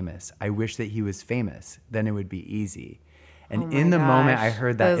not famous. I wish that he was famous. Then it would be easy. And in the moment I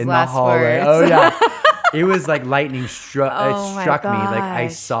heard that in the hallway, it was like lightning struck me. Like I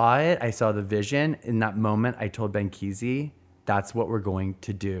saw it. I saw the vision. In that moment, I told Ben Kesey, that's what we're going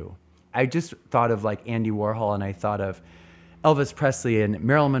to do. I just thought of like Andy Warhol, and I thought of Elvis Presley and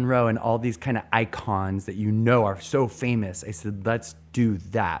Marilyn Monroe and all these kind of icons that are so famous. I said, let's do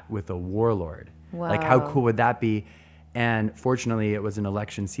that with a warlord. Wow. Like how cool would that be? And fortunately, it was an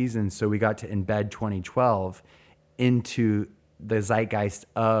election season, so we got to embed 2012 into the zeitgeist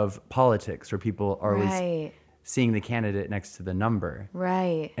of politics, where people are always seeing the candidate next to the number.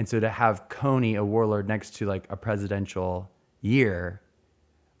 Right. And so to have Kony, a warlord, next to like a presidential year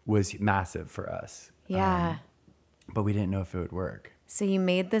was massive for us. Yeah. But we didn't know if it would work. So you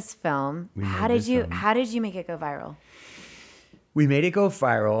made this film. How did you make it go viral? We made it go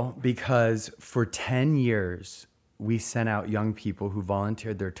viral because for 10 years, we sent out young people who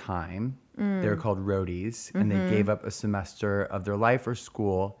volunteered their time. They're called roadies, and they gave up a semester of their life or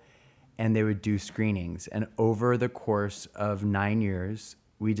school, and they would do screenings. And over the course of 9 years,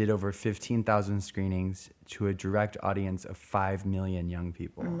 we did over 15,000 screenings to a direct audience of 5 million young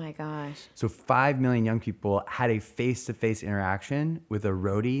people. Oh my gosh. So 5 million young people had a face-to-face interaction with a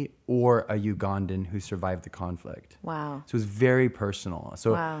roadie or a Ugandan who survived the conflict. Wow. So it was very personal.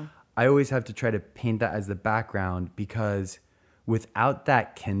 So I always have to try to paint that as the background, because without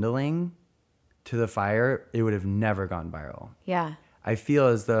that kindling to the fire, it would have never gone viral. Yeah. I feel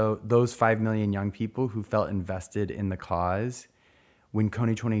as though those 5 million young people who felt invested in the cause, when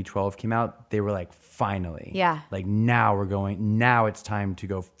Kony 2012 came out, they were like, finally. Yeah. Like now it's time to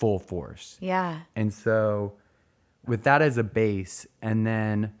go full force. Yeah. And so with that as a base, and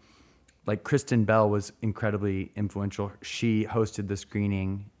then like Kristen Bell was incredibly influential. She hosted the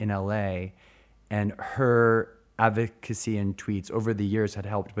screening in LA, and her advocacy and tweets over the years had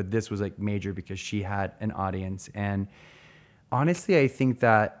helped, but this was like major because she had an audience. And honestly, I think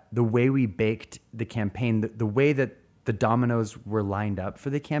that the way we baked the campaign, the way that the dominoes were lined up for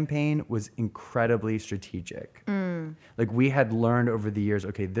the campaign was incredibly strategic. Like we had learned over the years,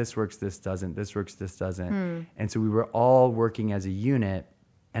 okay, this works, this doesn't, this works, this doesn't. And so we were all working as a unit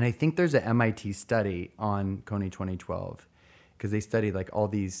And I think there's an MIT study on Kony 2012 because they studied like all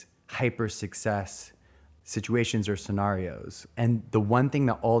these hyper success situations or scenarios. And the one thing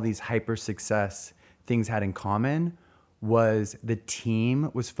that all these hyper success things had in common was the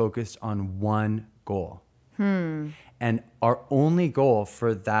team was focused on one goal. And our only goal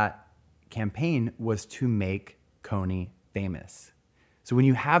for that campaign was to make Kony famous. So when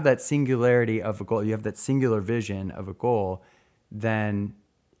you have that singularity of a goal, you have that singular vision of a goal, then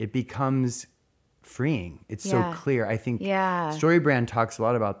it becomes freeing. It's so clear. I think StoryBrand talks a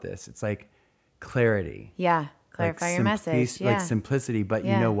lot about this. It's like clarity. Yeah. Clarify your message. Yeah. Like simplicity. But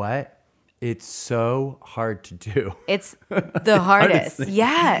you know what? It's so hard to do. It's the hardest.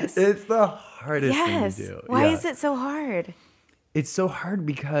 Yes. It's the hardest thing to do. Why is it so hard? It's so hard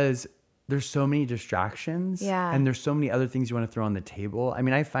because there's so many distractions. And there's so many other things you want to throw on the table. I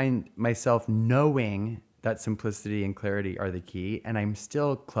mean, I find myself knowing that simplicity and clarity are the key, and I'm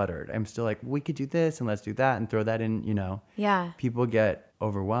still cluttered. I'm still like, we could do this and let's do that and throw that in, you know. Yeah. People get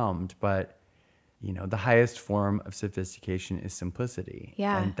overwhelmed, but you know, the highest form of sophistication is simplicity.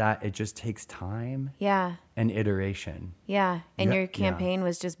 Yeah. And that it just takes time. Yeah. And iteration. Yeah. And your campaign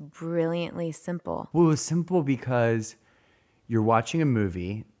was just brilliantly simple. Well, it was simple because you're watching a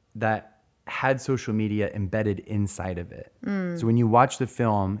movie that had social media embedded inside of it. So when you watch the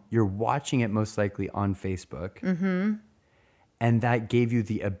film, you're watching it most likely on Facebook. And that gave you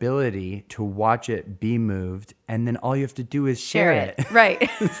the ability to watch it, be moved, and then all you have to do is share it. Right.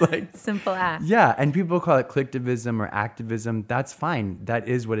 It's like simple as. Yeah, and people call it clicktivism or activism. That's fine. That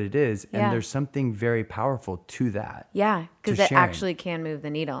is what it is. And there's something very powerful to that. Yeah, because it sharing. actually can move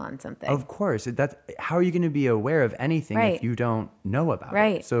the needle on something. Of course. How are you going to be aware of anything if you don't know about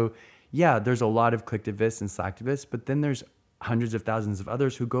it? So yeah, there's a lot of clicktivists and slacktivists, but then there's hundreds of thousands of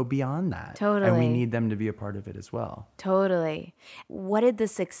others who go beyond that. Totally. And we need them to be a part of it as well. Totally. What did the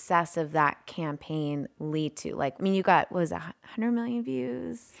success of that campaign lead to? Like, I mean, you got, what was it, 100 million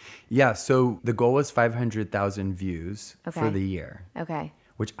views? Yeah, so the goal was 500,000 views for the year. Okay.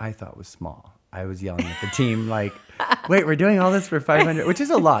 Which I thought was small. I was yelling at the team like, wait, we're doing all this for 500, which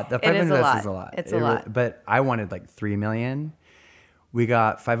is a lot. The 500 is a lot. It's a lot. But I wanted like 3 million. We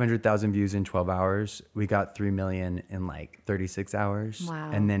got 500,000 views in 12 hours. We got 3 million in like 36 hours.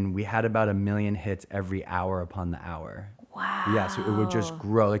 Wow. And then we had about 1 million hits every hour upon the hour. Wow. Yeah, so it would just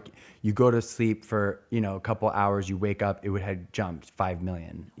grow. Like you go to sleep for, you know, a couple hours, you wake up, it would have jumped 5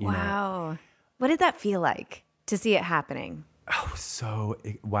 million. You know? What did that feel like to see it happening? Oh, so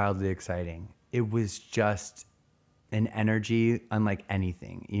wildly exciting. It was just an energy unlike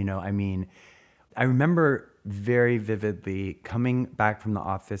anything. You know, I mean, I remember very vividly coming back from the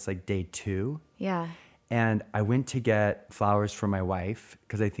office like day 2. Yeah. And I went to get flowers for my wife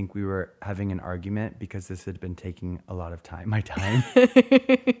because I think we were having an argument because this had been taking a lot of time, my time.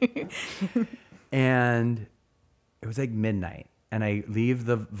 And it was like midnight. And I leave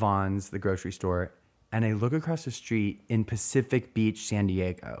the Vons, the grocery store, and I look across the street in Pacific Beach, San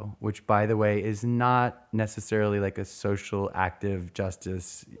Diego, which, by the way, is not necessarily like a social active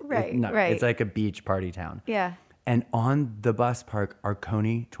justice. Right, right. It's like a beach party town. Yeah. And on the bus park are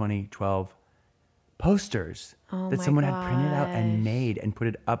Kony 2012 posters that someone had printed out and made and put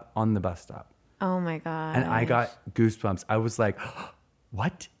it up on the bus stop. Oh my God. And I got goosebumps. I was like,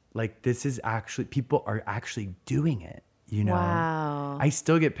 what? Like, this is actually, people are actually doing it. You know, wow. I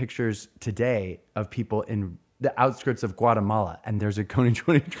still get pictures today of people in the outskirts of Guatemala, and there's a Kony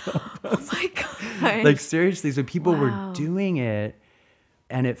 2012. Oh my God! Like seriously, so people were doing it,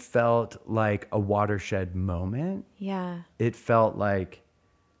 and it felt like a watershed moment. Yeah. It felt like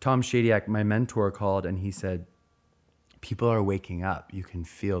Tom Shadyac, my mentor, called and he said, "People are waking up. You can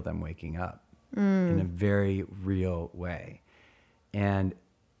feel them waking up in a very real way," and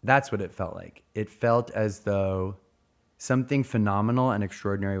that's what it felt like. It felt as though something phenomenal and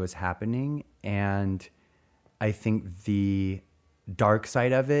extraordinary was happening. And I think the dark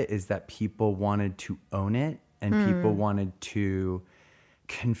side of it is that people wanted to own it and people wanted to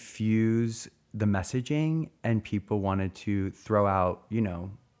confuse the messaging and people wanted to throw out, you know,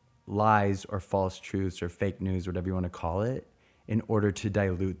 lies or false truths or fake news, whatever you want to call it, in order to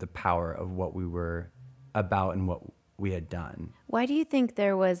dilute the power of what we were about and what we had done. Why do you think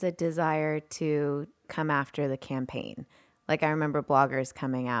there was a desire to come after the campaign? Like I remember bloggers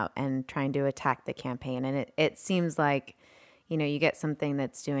coming out and trying to attack the campaign, and it seems like, you know, you get something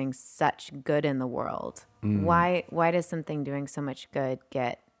that's doing such good in the world. Why does something doing so much good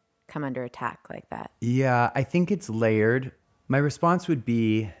come under attack like that? Yeah, I think it's layered. My response would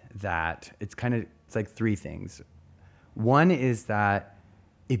be that it's like 3 things. One is that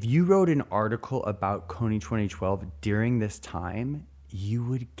if you wrote an article about Kony 2012 during this time, you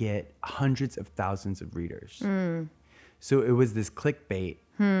would get hundreds of thousands of readers. So it was this clickbait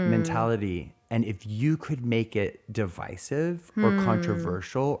mentality. And if you could make it divisive or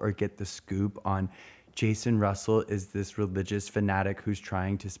controversial or get the scoop on Jason Russell is this religious fanatic who's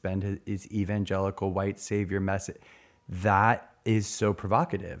trying to spend his evangelical white savior message, that is so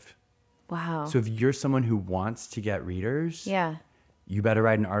provocative. Wow. So if you're someone who wants to get readers, you better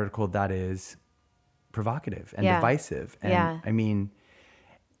write an article that is provocative and divisive. And I mean,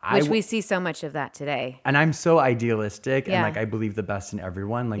 which we see so much of that today. And I'm so idealistic and like I believe the best in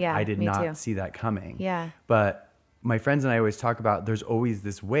everyone. Like I did not too. see that coming. Yeah. But my friends and I always talk about there's always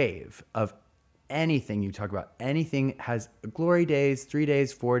this wave of anything you talk about. Anything has glory days, 3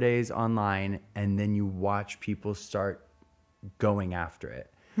 days, 4 days online, and then you watch people start going after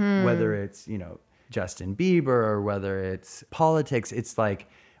it. Whether it's, you know, Justin Bieber or whether it's politics, it's like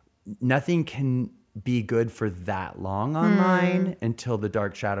nothing can be good for that long online until the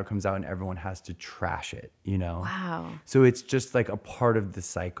dark shadow comes out and everyone has to trash it, you know? Wow. So it's just like a part of the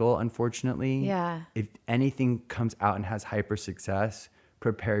cycle, unfortunately. Yeah. If anything comes out and has hyper success,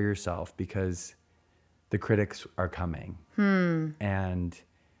 prepare yourself because the critics are coming and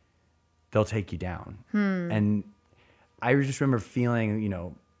they'll take you down. And I just remember feeling, you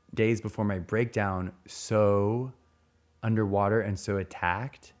know, days before my breakdown, so underwater and so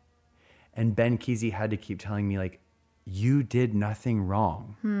attacked. And Ben Kesey had to keep telling me, like, you did nothing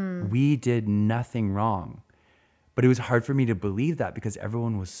wrong. We did nothing wrong. But it was hard for me to believe that because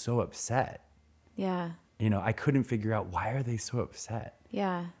everyone was so upset. Yeah. You know, I couldn't figure out why are they so upset.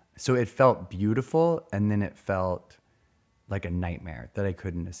 Yeah. So it felt beautiful and then it felt like a nightmare that I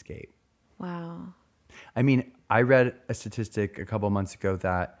couldn't escape. Wow. I mean, I read a statistic a couple months ago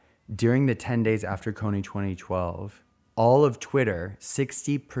that during the 10 days after Kony 2012, all of Twitter,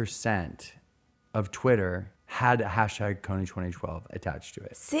 60% of Twitter had a hashtag Kony 2012 attached to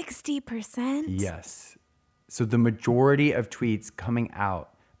it. 60%? Yes. So the majority of tweets coming out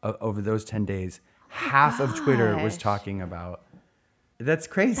over those 10 days, half of Twitter was talking about. That's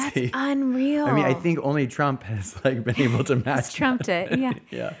crazy. That's unreal. I mean, I think only Trump has like been able to match. He's trumped it. Yeah.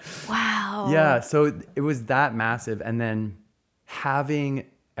 Yeah. Wow. Yeah. So it was that massive. And then having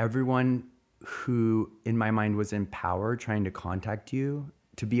everyone who in my mind was in power trying to contact you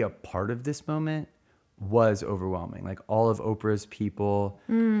to be a part of this moment was overwhelming. Like all of Oprah's people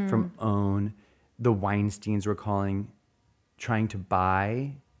from OWN, the Weinsteins were trying to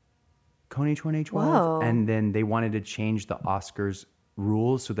buy Kony 2012. Whoa. And then they wanted to change the Oscars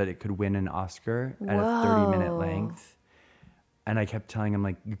rules so that it could win an Oscar at a 30-minute length. And I kept telling him,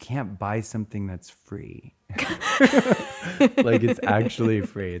 like, you can't buy something that's free. Like, it's actually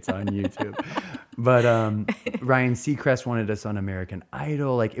free. It's on YouTube. But Ryan Seacrest wanted us on American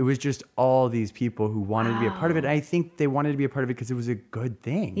Idol. Like, it was just all these people who wanted to be a part of it. And I think they wanted to be a part of it because it was a good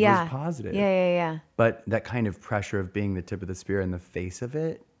thing. Yeah. It was positive. Yeah. But that kind of pressure of being the tip of the spear in the face of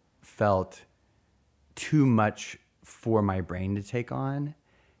it felt too much for my brain to take on.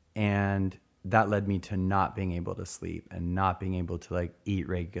 And that led me to not being able to sleep and not being able to like eat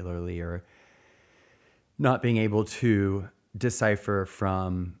regularly or not being able to decipher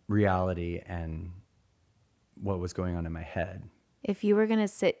from reality and what was going on in my head. If you were going to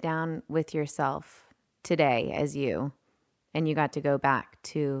sit down with yourself today as you, and you got to go back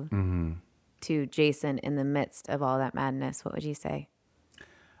to Jason in the midst of all that madness, what would you say?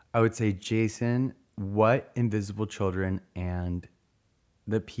 I would say, Jason, what invisible children and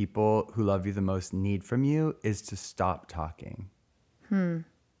the people who love you the most need from you is to stop talking.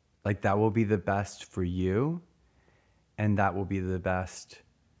 Like that will be the best for you and that will be the best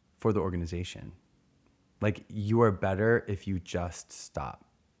for the organization. Like you are better if you just stop.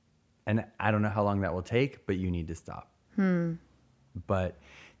 And I don't know how long that will take, but you need to stop. But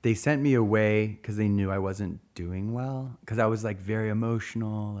they sent me away because they knew I wasn't doing well because I was like very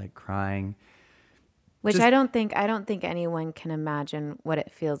emotional, like crying. Which I don't think anyone can imagine what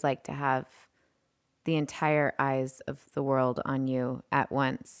it feels like to have the entire eyes of the world on you at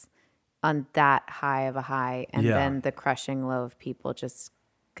once, on that high of a high, and then the crushing low of people just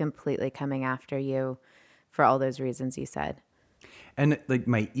completely coming after you for all those reasons you said. And like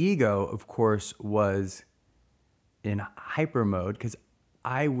my ego, of course, was in hyper mode because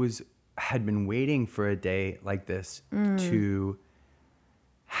I had been waiting for a day like this to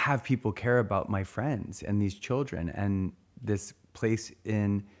have people care about my friends and these children and this place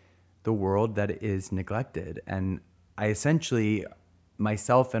in the world that is neglected. And I essentially,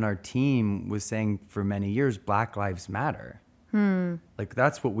 myself and our team was saying for many years, Black Lives Matter. Like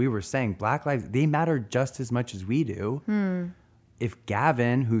that's what we were saying. Black lives, they matter just as much as we do. If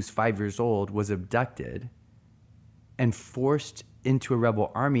Gavin, who's 5 years old, was abducted and forced into a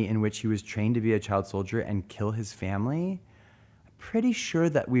rebel army in which he was trained to be a child soldier and kill his family, I'm pretty sure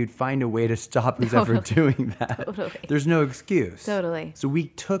that we would find a way to stop who's ever doing that. Totally. There's no excuse. Totally. So we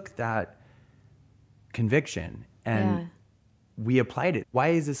took that conviction and we applied it. Why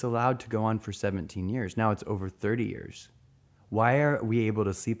is this allowed to go on for 17 years? Now it's over 30 years. Why are we able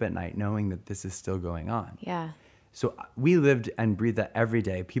to sleep at night knowing that this is still going on? Yeah. So we lived and breathed that every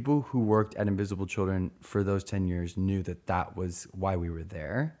day. People who worked at Invisible Children for those 10 years knew that that was why we were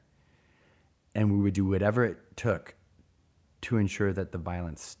there. And we would do whatever it took to ensure that the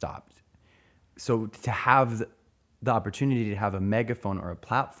violence stopped. So to have the opportunity to have a megaphone or a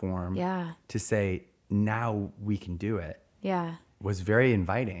platform to say, now we can do it, was very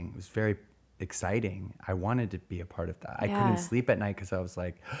inviting. It was very exciting. I wanted to be a part of that. I couldn't sleep at night because I was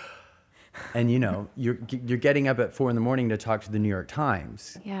like, and you know, you're getting up at 4 a.m. to talk to the New York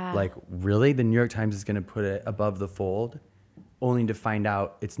Times. Yeah. Like, really? The New York Times is going to put it above the fold, only to find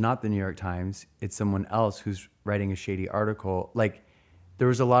out it's not the New York Times. It's someone else who's writing a shady article. Like, there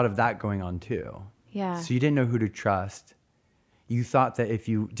was a lot of that going on too. Yeah. So you didn't know who to trust. You thought that if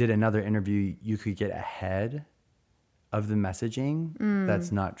you did another interview, you could get ahead of the messaging.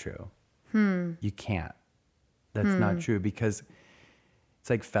 That's not true. You can't. That's not true, because it's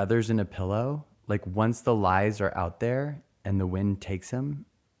like feathers in a pillow. Like, once the lies are out there and the wind takes them,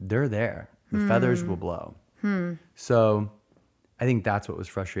 they're there. The feathers will blow. So I think that's what was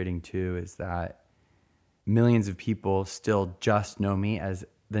frustrating too, is that millions of people still just know me as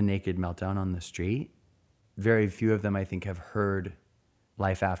the Naked Meltdown on the street. Very few of them, I think, have heard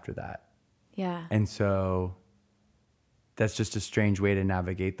life after that. Yeah. And so that's just a strange way to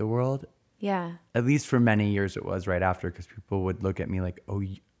navigate the world. Yeah. At least for many years it was right after, because people would look at me like, oh,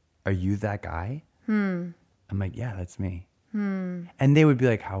 are you that guy? I'm like, yeah, that's me. And they would be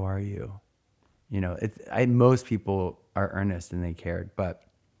like, how are you? You know, most people are earnest and they cared. But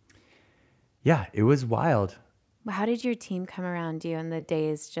yeah, it was wild. How did your team come around you in the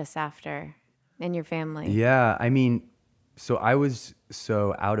days just after, and your family? Yeah, I mean, so I was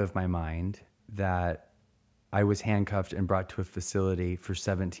so out of my mind that I was handcuffed and brought to a facility for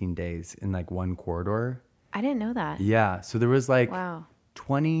 17 days in like one corridor. I didn't know that. Yeah. So there was like Wow.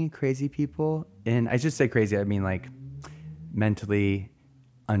 20 crazy people. And I just say crazy, I mean like mentally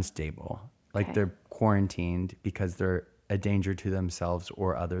unstable. Like they're quarantined because they're a danger to themselves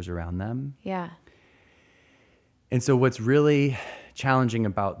or others around them. Yeah. And so what's really challenging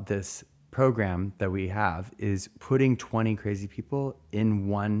about this program that we have is putting 20 crazy people in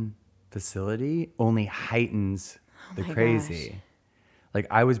one facility only heightens the crazy. Gosh. Like,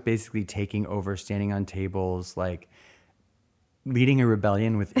 I was basically taking over, standing on tables, like leading a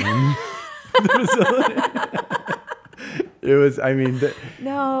rebellion within the facility. It was, I mean,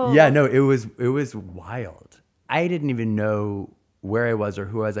 No. yeah, no, it was wild. I didn't even know where I was or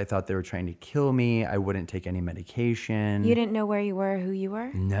who I was. I thought they were trying to kill me. I wouldn't take any medication. You didn't know where you were, who you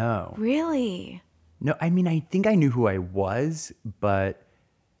were? No. Really? No, I mean, I think I knew who I was, but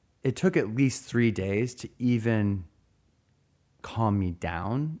it took at least 3 days to even calm me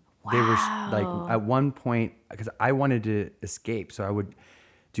down. Wow. They were like, at one point, because I wanted to escape, so I would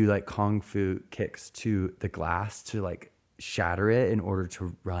do like kung fu kicks to the glass to like shatter it in order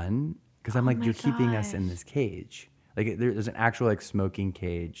to run. Because I'm like, you're keeping us in this cage. Like, there's an actual like smoking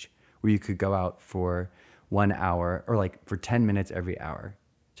cage where you could go out for 1 hour or like for 10 minutes every hour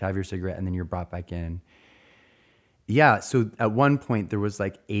to have your cigarette, and then you're brought back in. Yeah, so at one point there was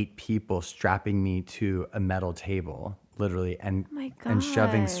like 8 people strapping me to a metal table, literally, and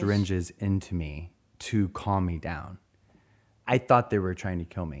shoving syringes into me to calm me down. I thought they were trying to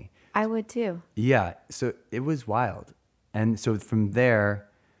kill me. I would too. Yeah, so it was wild. And so from there,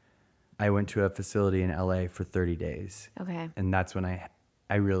 I went to a facility in LA for 30 days. Okay. And that's when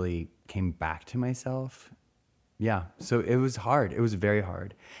I really came back to myself. Yeah, so it was hard. It was very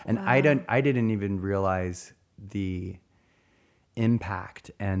hard. And I didn't even realize the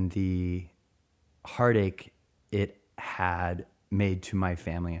impact and the heartache it had made to my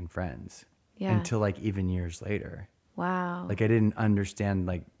family and friends until like even years later. Wow. Like, I didn't understand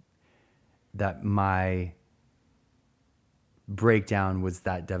like that my breakdown was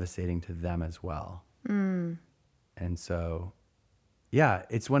that devastating to them as well. And so, yeah,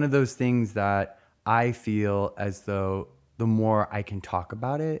 it's one of those things that I feel as though the more I can talk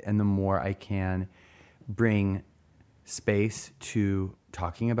about it and the more I can bring space to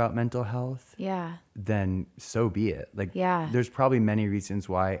talking about mental health, then so be it. Like, there's probably many reasons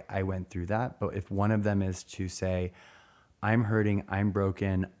why I went through that, but if one of them is to say, I'm hurting, I'm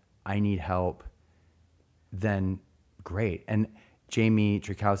broken, I need help, then great. And Jamie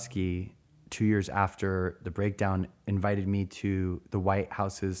Trikowski 2 years after the breakdown, invited me to the White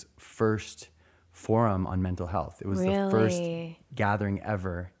House's first forum on mental health. It was the first gathering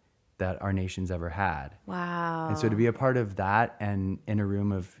ever that our nation's ever had. Wow. And so to be a part of that and in a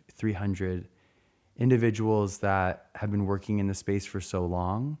room of 300 individuals that have been working in the space for so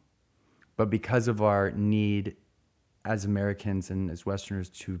long, but because of our need as Americans and as Westerners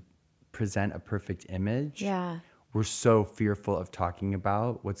to present a perfect image, we're so fearful of talking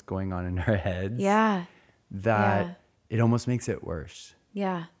about what's going on in our heads that it almost makes it worse.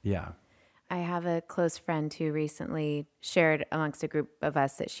 Yeah. I have a close friend who recently shared amongst a group of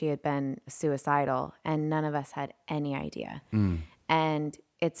us that she had been suicidal, and none of us had any idea. And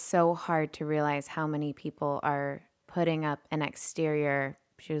it's so hard to realize how many people are putting up an exterior.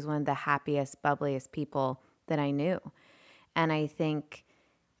 She was one of the happiest, bubbliest people that I knew. And I think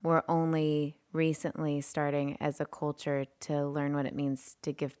we're only recently starting as a culture to learn what it means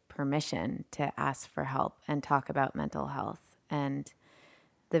to give permission to ask for help and talk about mental health and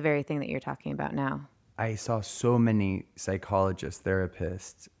the very thing that you're talking about now. I saw so many psychologists,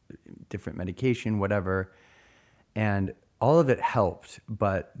 therapists, different medication, whatever, and all of it helped.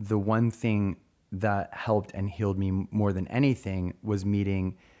 But the one thing that helped and healed me more than anything was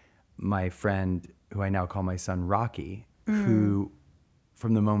meeting my friend, who I now call my son, Rocky, who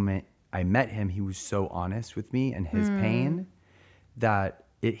from the moment I met him, he was so honest with me and his pain that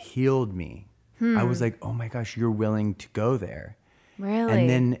it healed me. I was like, oh my gosh, you're willing to go there. Really? And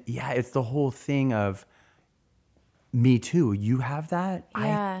then, it's the whole thing of me too. You have that?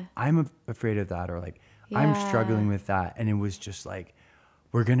 Yeah. I'm afraid of that, or like, I'm struggling with that. And it was just like,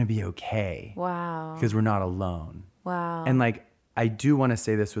 we're going to be okay. Wow. Because we're not alone. Wow. And like, I do want to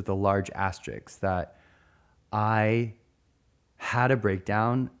say this with a large asterisk, that I had a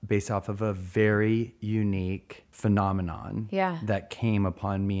breakdown based off of a very unique phenomenon that came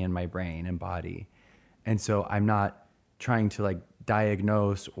upon me in my brain and body. And so I'm not trying to like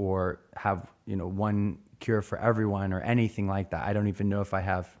diagnose or have, one cure for everyone or anything like that. I don't even know if I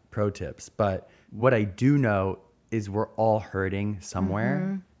have pro tips, but what I do know is we're all hurting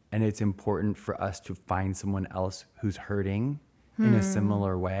somewhere, and it's important for us to find someone else who's hurting in a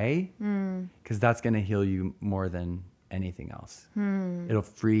similar way, because that's going to heal you more than anything else. It'll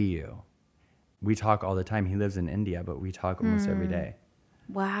free you. We talk all the time. He lives in India, but we talk almost every day.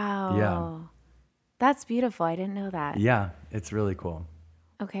 Wow. Yeah. That's beautiful. I didn't know that. Yeah, it's really cool.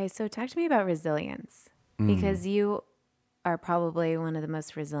 Okay, so talk to me about resilience, because you are probably one of the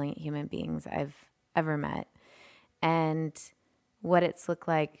most resilient human beings I've ever met, and what it's looked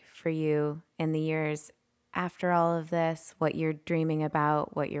like for you in the years after all of this, what you're dreaming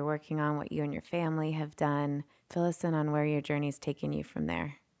about, what you're working on, what you and your family have done. Fill us in on where your journey's taken you from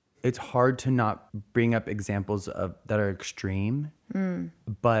there. It's hard to not bring up examples of that are extreme,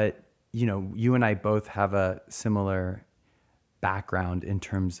 but you and I both have a similar background in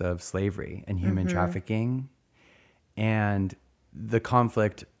terms of slavery and human trafficking. And the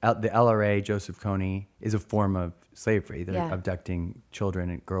conflict, the LRA, Joseph Kony, is a form of slavery. They're abducting children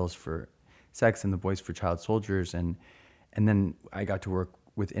and girls for sex and the boys for child soldiers. And then I got to work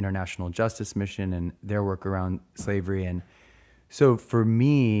with International Justice Mission and their work around slavery. And so for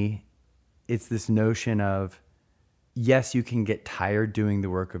me, it's this notion of, yes, you can get tired doing the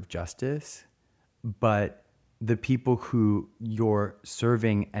work of justice, but the people who you're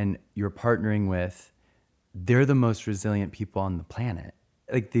serving and you're partnering with, they're the most resilient people on the planet.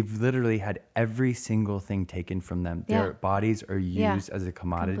 Like, they've literally had every single thing taken from them. Their bodies are used as a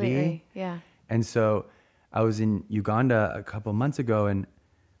commodity. Completely. Yeah. And so I was in Uganda a couple months ago, and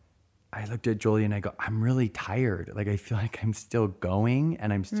I looked at Jolie and I go, I'm really tired. Like, I feel like I'm still going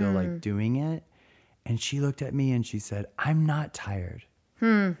and I'm still like doing it. And she looked at me and she said, I'm not tired.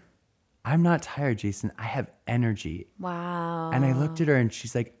 I'm not tired, Jason. I have energy. Wow. And I looked at her and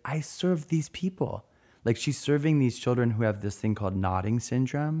she's like, I serve these people. Like, she's serving these children who have this thing called nodding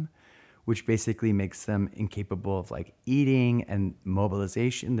syndrome, which basically makes them incapable of like eating and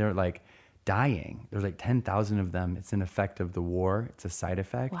mobilization. They're like dying. There's like 10,000 of them. It's an effect of the war. It's a side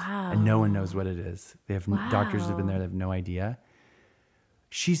effect. Wow. And no one knows what it is. They have doctors who've been there. They have no idea.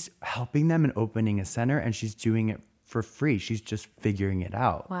 She's helping them and opening a center, and she's doing it for free. She's just figuring it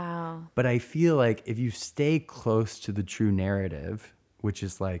out. Wow. But I feel like if you stay close to the true narrative, which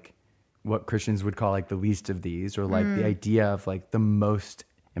is like what Christians would call like the least of these, or like the idea of like the most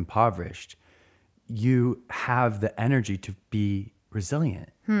impoverished, you have the energy to be resilient,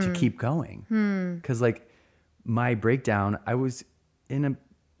 to keep going. Because like my breakdown, I was in a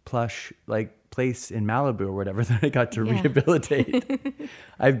plush like place in Malibu or whatever that I got to rehabilitate.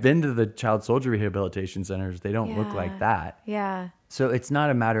 I've been to the child soldier rehabilitation centers. They don't look like that. Yeah. So it's not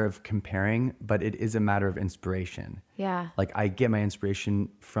a matter of comparing, but it is a matter of inspiration. Yeah. Like I get my inspiration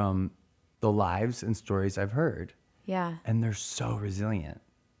from the lives and stories I've heard. Yeah. And they're so resilient.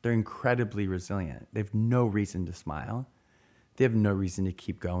 They're incredibly resilient. They have no reason to smile. They have no reason to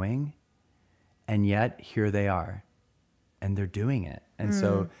keep going. And yet here they are. And they're doing it. And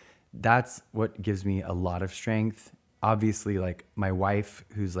so that's what gives me a lot of strength. Obviously, like my wife,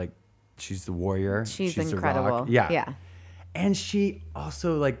 who's like, she's the warrior. She's the incredible. rock. Yeah. And she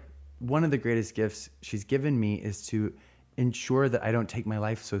also, like, one of the greatest gifts she's given me is to ensure that I don't take my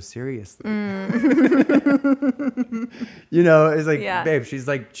life so seriously. You know, it's like, babe, she's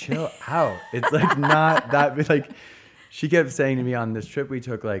like, chill out. It's like not that, like, she kept saying to me on this trip we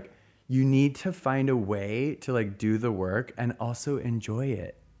took, like, you need to find a way to like do the work and also enjoy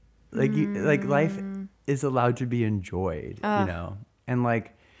it. Like like life is allowed to be enjoyed, you know? And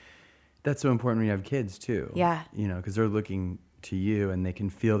like, that's so important when you have kids too. Yeah. You know, because they're looking to you and they can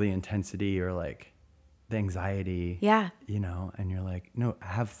feel the intensity or like the anxiety. Yeah. You know, and you're like, no,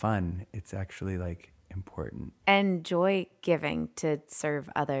 have fun. It's actually like important. And joy giving to serve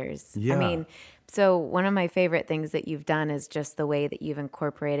others. Yeah. I mean, so one of my favorite things that you've done is just the way that you've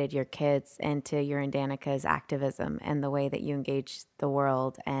incorporated your kids into your and Danica's activism and the way that you engage the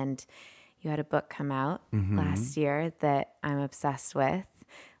world. And you had a book come out last year that I'm obsessed with,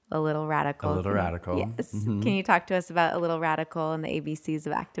 A Little Radical. A Little Radical. Yes. Can you talk to us about A Little Radical and the ABCs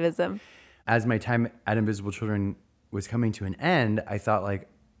of activism? As my time at Invisible Children was coming to an end, I thought like,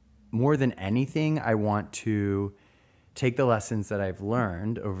 more than anything, I want to take the lessons that I've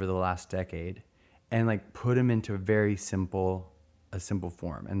learned over the last decade and like put them into a simple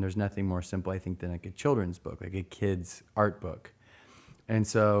form. And there's nothing more simple, I think, than like a children's book, like a kid's art book. And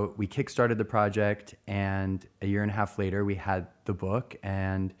so we kickstarted the project, and a year and a half later, we had the book,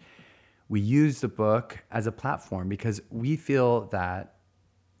 and we used the book as a platform because we feel that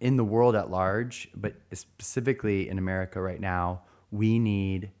in the world at large, but specifically in America right now, we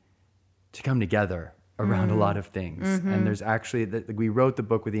need to come together around a lot of things. And there's actually, we wrote the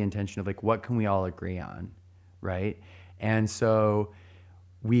book with the intention of like, what can we all agree on, right? And so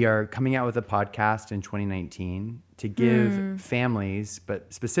we are coming out with a podcast in 2019 to give families,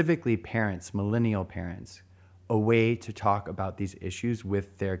 but specifically parents, millennial parents, a way to talk about these issues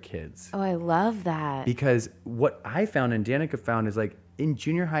with their kids. Oh, I love that. Because what I found and Danica found is like in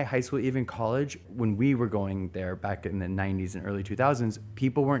junior high, high school, even college, when we were going there back in the 90s and early 2000s,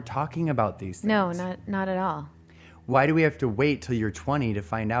 people weren't talking about these things. No, not at all. Why do we have to wait till you're 20 to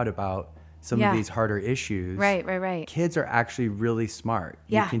find out about some of these harder issues? Right. Kids are actually really smart.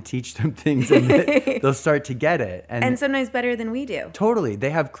 Yeah. You can teach them things and they'll start to get it. And sometimes better than we do. Totally. They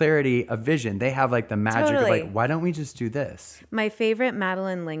have clarity of vision. They have like the magic of like, why don't we just do this? My favorite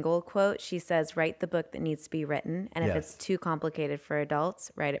Madeleine L'Engle quote, she says, write the book that needs to be written. And if it's too complicated for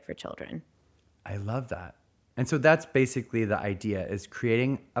adults, write it for children. I love that. And so that's basically the idea, is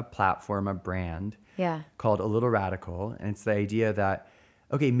creating a platform, a brand called A Little Radical. And it's the idea that,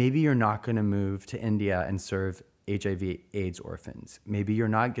 okay, maybe you're not going to move to India and serve HIV/AIDS orphans. Maybe you're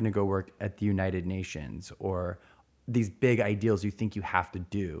not going to go work at the United Nations or these big ideals you think you have to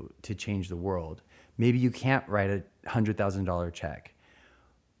do to change the world. Maybe you can't write a $100,000 check.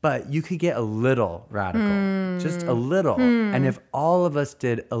 But you could get a little radical, just a little. And if all of us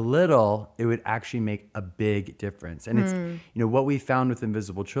did a little, it would actually make a big difference. And it's, you know, what we found with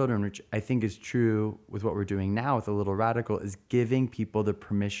Invisible Children, which I think is true with what we're doing now with A Little Radical, is giving people the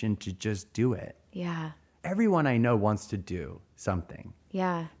permission to just do it. Yeah. Everyone I know wants to do something.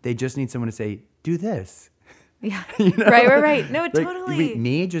 Yeah. They just need someone to say, do this. Yeah. You know? Right. No, like, totally.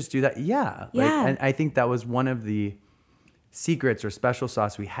 Me, just do that. Yeah. Yeah. And I think that was one of the secrets or special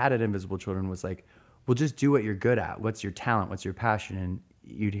sauce we had at Invisible Children was like, well, just do what you're good at. What's your talent? What's your passion? And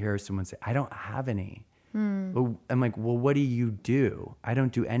you'd hear someone say, I don't have any. Well, I'm like, well, what do you do? I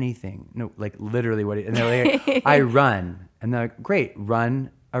don't do anything. No, like literally what? And they're like, I run. And they're like, great, run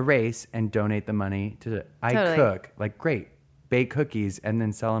a race and donate the money to, I cook. Like, great, bake cookies and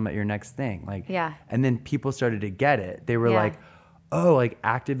then sell them at your next thing. Like, and then people started to get it. They were like, oh, like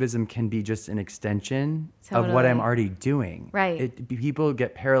activism can be just an extension of what I'm already doing. Right. People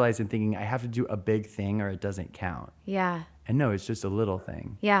get paralyzed in thinking I have to do a big thing or it doesn't count. Yeah. And no, it's just a little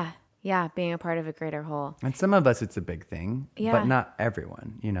thing. Yeah. Being a part of a greater whole. And some of us, it's a big thing, but not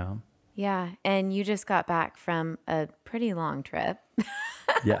everyone, you know? Yeah. And you just got back from a pretty long trip.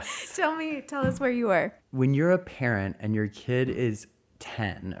 Yes. Tell us where you were. When you're a parent and your kid is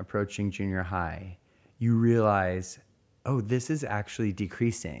 10, approaching junior high, you realize oh, this is actually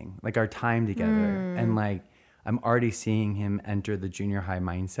decreasing, like our time together. And like, I'm already seeing him enter the junior high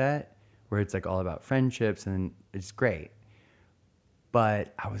mindset where it's like all about friendships and it's great.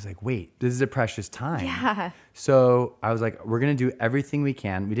 But I was like, wait, this is a precious time. Yeah. So I was like, we're going to do everything we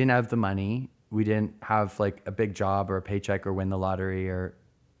can. We didn't have the money. We didn't have like a big job or a paycheck or win the lottery or,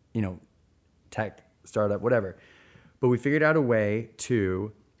 you know, tech startup, whatever. But we figured out a way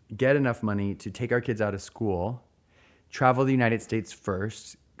to get enough money to take our kids out of school, travel the United States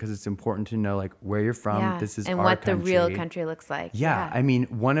first, because it's important to know like where you're from. Yeah. This is and our what country. the real country looks like. Yeah. I mean,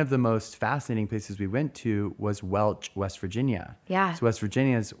 one of the most fascinating places we went to was Welch, West Virginia. Yeah. So West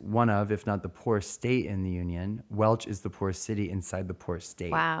Virginia is one of, if not the poorest state in the union. Welch is the poorest city inside the poorest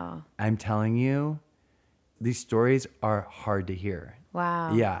state. Wow. I'm telling you, these stories are hard to hear.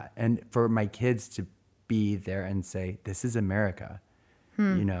 Wow. Yeah. And for my kids to be there and say, this is America,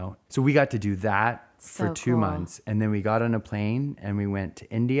 you know? So we got to do that for So 2 cool. months. And then we got on a plane and we went to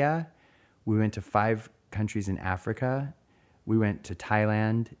India. We went to 5 countries in Africa. We went to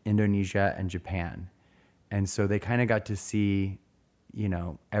Thailand, Indonesia, and Japan. And so they kind of got to see, you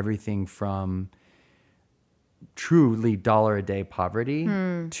know, everything from truly dollar a day poverty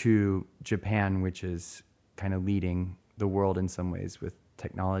to Japan, which is kind of leading the world in some ways with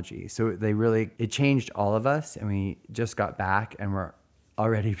technology. So it changed all of us. And we just got back and we're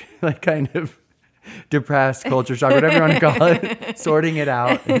already like kind of depressed, culture shock, whatever you want to call it, sorting it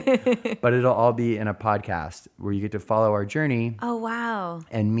out. But it'll all be in a podcast where you get to follow our journey. Oh, wow.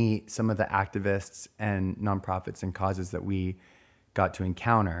 And meet some of the activists and nonprofits and causes that we got to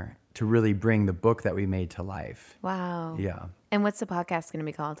encounter to really bring the book that we made to life. Wow. Yeah. And what's the podcast going to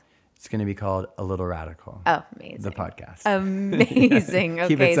be called? It's going to be called A Little Radical. Oh, amazing. The podcast. Amazing.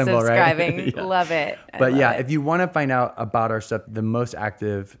 Keep Okay, it simple, subscribing. right? Yeah. Love it. But yeah, if you want to find out about our stuff, the most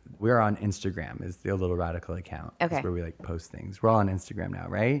active, we're on Instagram, is the A Little Radical account. Okay. That's where we like post things. We're all on Instagram now,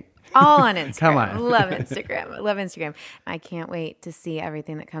 right? All on Instagram. Come on. Love Instagram. Love Instagram. I can't wait to see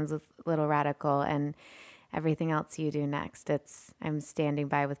everything that comes with Little Radical and everything else you do next. I'm standing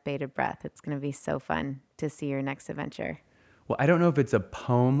by with bated breath. It's going to be so fun to see your next adventure. Well, I don't know if it's a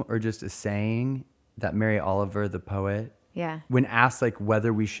poem or just a saying that Mary Oliver, the poet, Yeah. when asked like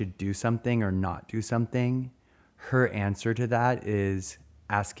whether we should do something or not do something, her answer to that is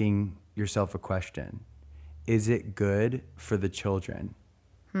asking yourself a question. Is it good for the children?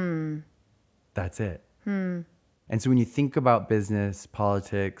 That's it. And so when you think about business,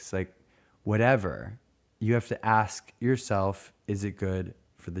 politics, like whatever, you have to ask yourself, is it good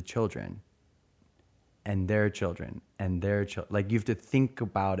for the children? And their children and their children. Like you have to think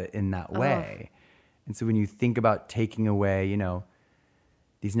about it in that way. And so when you think about taking away, you know,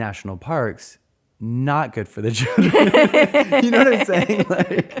 these national parks, not good for the children. You know what I'm saying?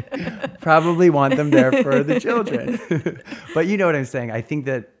 Like probably want them there for the children. But you know what I'm saying? I think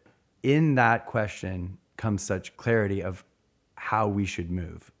that in that question comes such clarity of how we should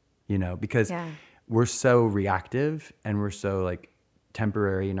move, you know, because we're so reactive and we're so like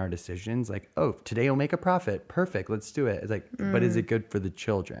temporary in our decisions, like, oh, today we'll make a profit, perfect, let's do it. It's like, but is it good for the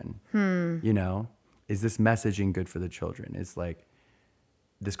children? You know, is this messaging good for the children? Is like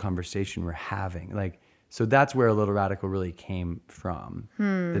this conversation we're having, like, so that's where A Little Radical really came from.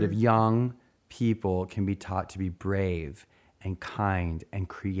 That if young people can be taught to be brave and kind and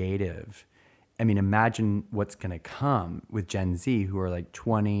creative, I mean, imagine what's going to come with Gen Z who are like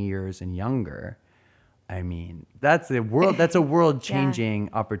 20 years and younger. I mean, that's a world changing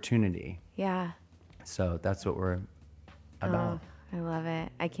opportunity. Yeah. So that's what we're about. Oh, I love it.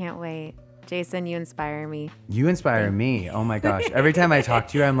 I can't wait. Jason, you inspire me. You inspire me. Oh my gosh. Every time I talk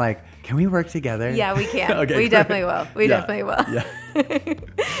to you, I'm like, can we work together? Yeah, we can. Okay, we great. definitely will. We Yeah. definitely will. Yeah.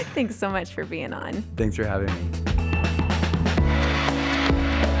 Thanks so much for being on. Thanks for having me.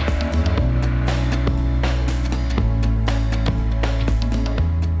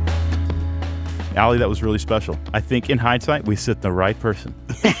 Allie, that was really special. I think in hindsight, we sit the right person.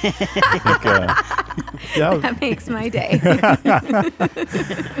 That makes my day. I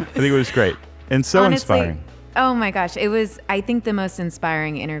think it was great and so Honestly, inspiring. Oh my gosh. It was, I think, the most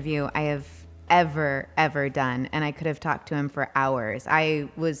inspiring interview I have ever done. And I could have talked to him for hours. I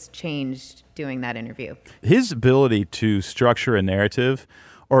was changed doing that interview. His ability to structure a narrative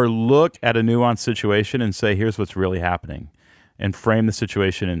or look at a nuanced situation and say, here's what's really happening, and frame the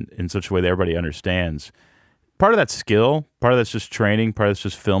situation in such a way that everybody understands. Part of that's skill, part of that's just training, part of that's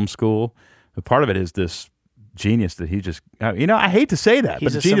just film school. But part of it is this genius that he just, I hate to say that,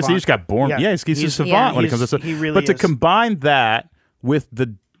 He's but a genius, he savant. just got born. Yeah. Yeah, he's a savant when it comes to stuff. He really But to is. combine that with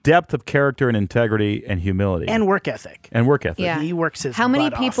the depth of character and integrity and humility. And work ethic. Yeah. He works his How many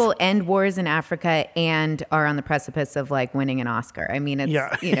butt people off. end wars in Africa and are on the precipice of like winning an Oscar? I mean,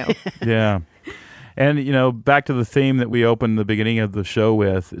 it's, you know. Yeah. And, you know, back to the theme that we opened the beginning of the show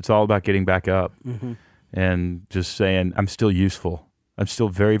with, it's all about getting back up and just saying, I'm still useful. I'm still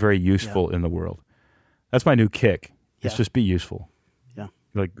very, very useful in the world. That's my new kick. It's just be useful. Yeah.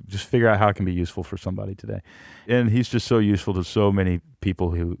 Like, just figure out how it can be useful for somebody today. And he's just so useful to so many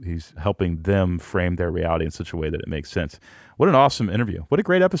people who he's helping them frame their reality in such a way that it makes sense. What an awesome interview. What a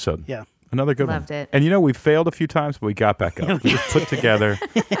great episode. Yeah. Another good Loved one. it. And you know, we failed a few times, but we got back up. We just put together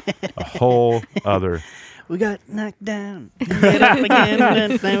a whole other... We got knocked down. Get up again.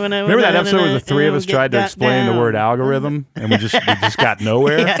 Remember that episode where the three of us tried to explain the word algorithm and we just got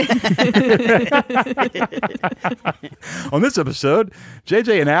nowhere? On this episode,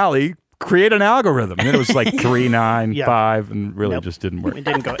 JJ and Allie create an algorithm. And then it was like 3, 9, 5, and really just didn't work. It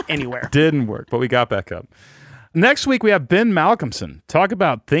didn't go anywhere. Didn't work, but we got back up. Next week, we have Ben Malcolmson. Talk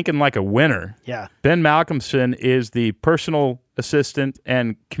about thinking like a winner. Yeah. Ben Malcolmson is the personal assistant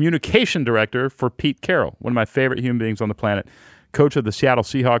and communication director for Pete Carroll, one of my favorite human beings on the planet. Coach of the Seattle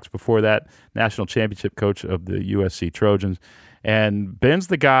Seahawks before that, national championship coach of the USC Trojans. And Ben's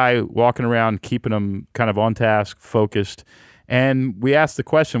the guy walking around keeping them kind of on task, focused. And we asked the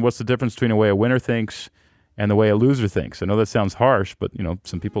question, what's the difference between the way a winner thinks and the way a loser thinks? I know that sounds harsh, but you know,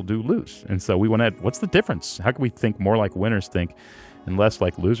 some people do lose. And so we went at, what's the difference? How can we think more like winners think and less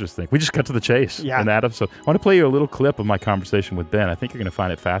like losers think? We just cut to the chase in that episode. I want to play you a little clip of my conversation with Ben. I think you're going to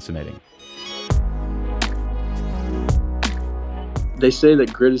find it fascinating. They say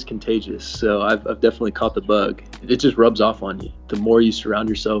that grit is contagious, so I've definitely caught the bug. It just rubs off on you. The more you surround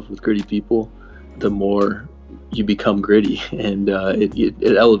yourself with gritty people, the more you become gritty, and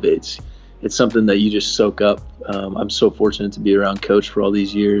it elevates. It's something that you just soak up. I'm so fortunate to be around Coach for all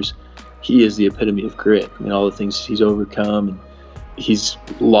these years. He is the epitome of grit. I mean, all the things he's overcome, and he's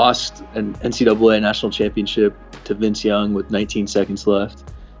lost an NCAA national championship to Vince Young with 19 seconds left.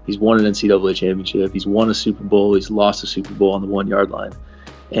 He's won an NCAA championship. He's won a Super Bowl. He's lost a Super Bowl on the 1-yard line.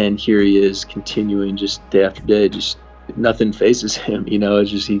 And here he is continuing just day after day, just nothing faces him. You know, it's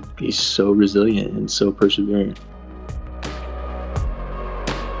just he's so resilient and so persevering.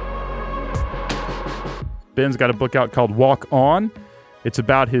 Ben's got a book out called Walk On. It's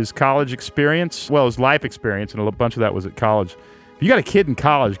about his college experience, well, his life experience, and a bunch of that was at college. If you got a kid in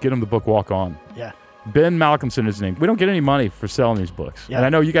college, get him the book Walk On. Yeah. Ben Malcolmson is his name. We don't get any money for selling these books. Yeah. And I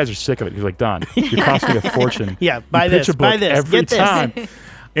know you guys are sick of it. He's like, Don, you cost me a fortune. Buy you this, pitch a book buy this, every get this. time.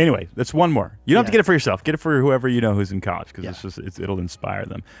 Anyway, that's one more. You don't have to get it for yourself. Get it for whoever you know who's in college because it'll inspire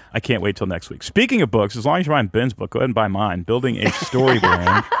them. I can't wait till next week. Speaking of books, as long as you're buying Ben's book, go ahead and buy mine. Building a Story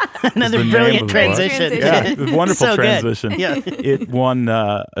Brand. Another brilliant transition. Yeah, it was a wonderful So transition. good. Yeah. It won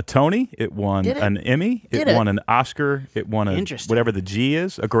a Tony. It won an Emmy. It won an Oscar. It won a whatever the G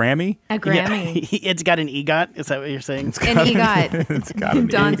is, a Grammy. A Grammy. Yeah. It's got an EGOT. Is that what you're saying? An EGOT. It's got an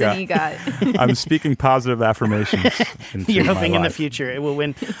Don's EGOT. an EGOT. I'm speaking positive affirmations. You're hoping in the life. future it will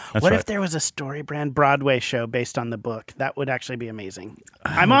win. That's What right. if there was a Story Brand Broadway show based on the book? That would actually be amazing.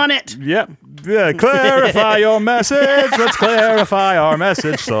 I'm on it. Yep. Yeah. Clarify your message. Let's clarify our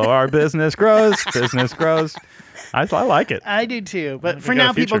message so our business grows. Business grows. I like it. I do too. But for got a now,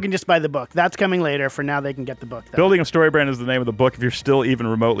 people future. can just buy the book. That's coming later. For now, they can get the book. Though. Building a Story Brand is the name of the book. If you're still even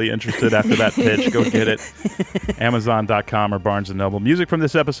remotely interested after that pitch, go get it. Amazon.com or Barnes & Noble. Music from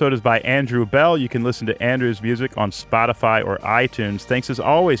this episode is by Andrew Bell. You can listen to Andrew's music on Spotify or iTunes. Thanks as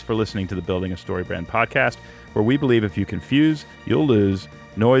always for listening to the Building a Story Brand podcast, where we believe if you confuse, you'll lose.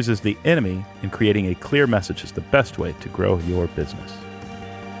 Noise is the enemy, and creating a clear message is the best way to grow your business.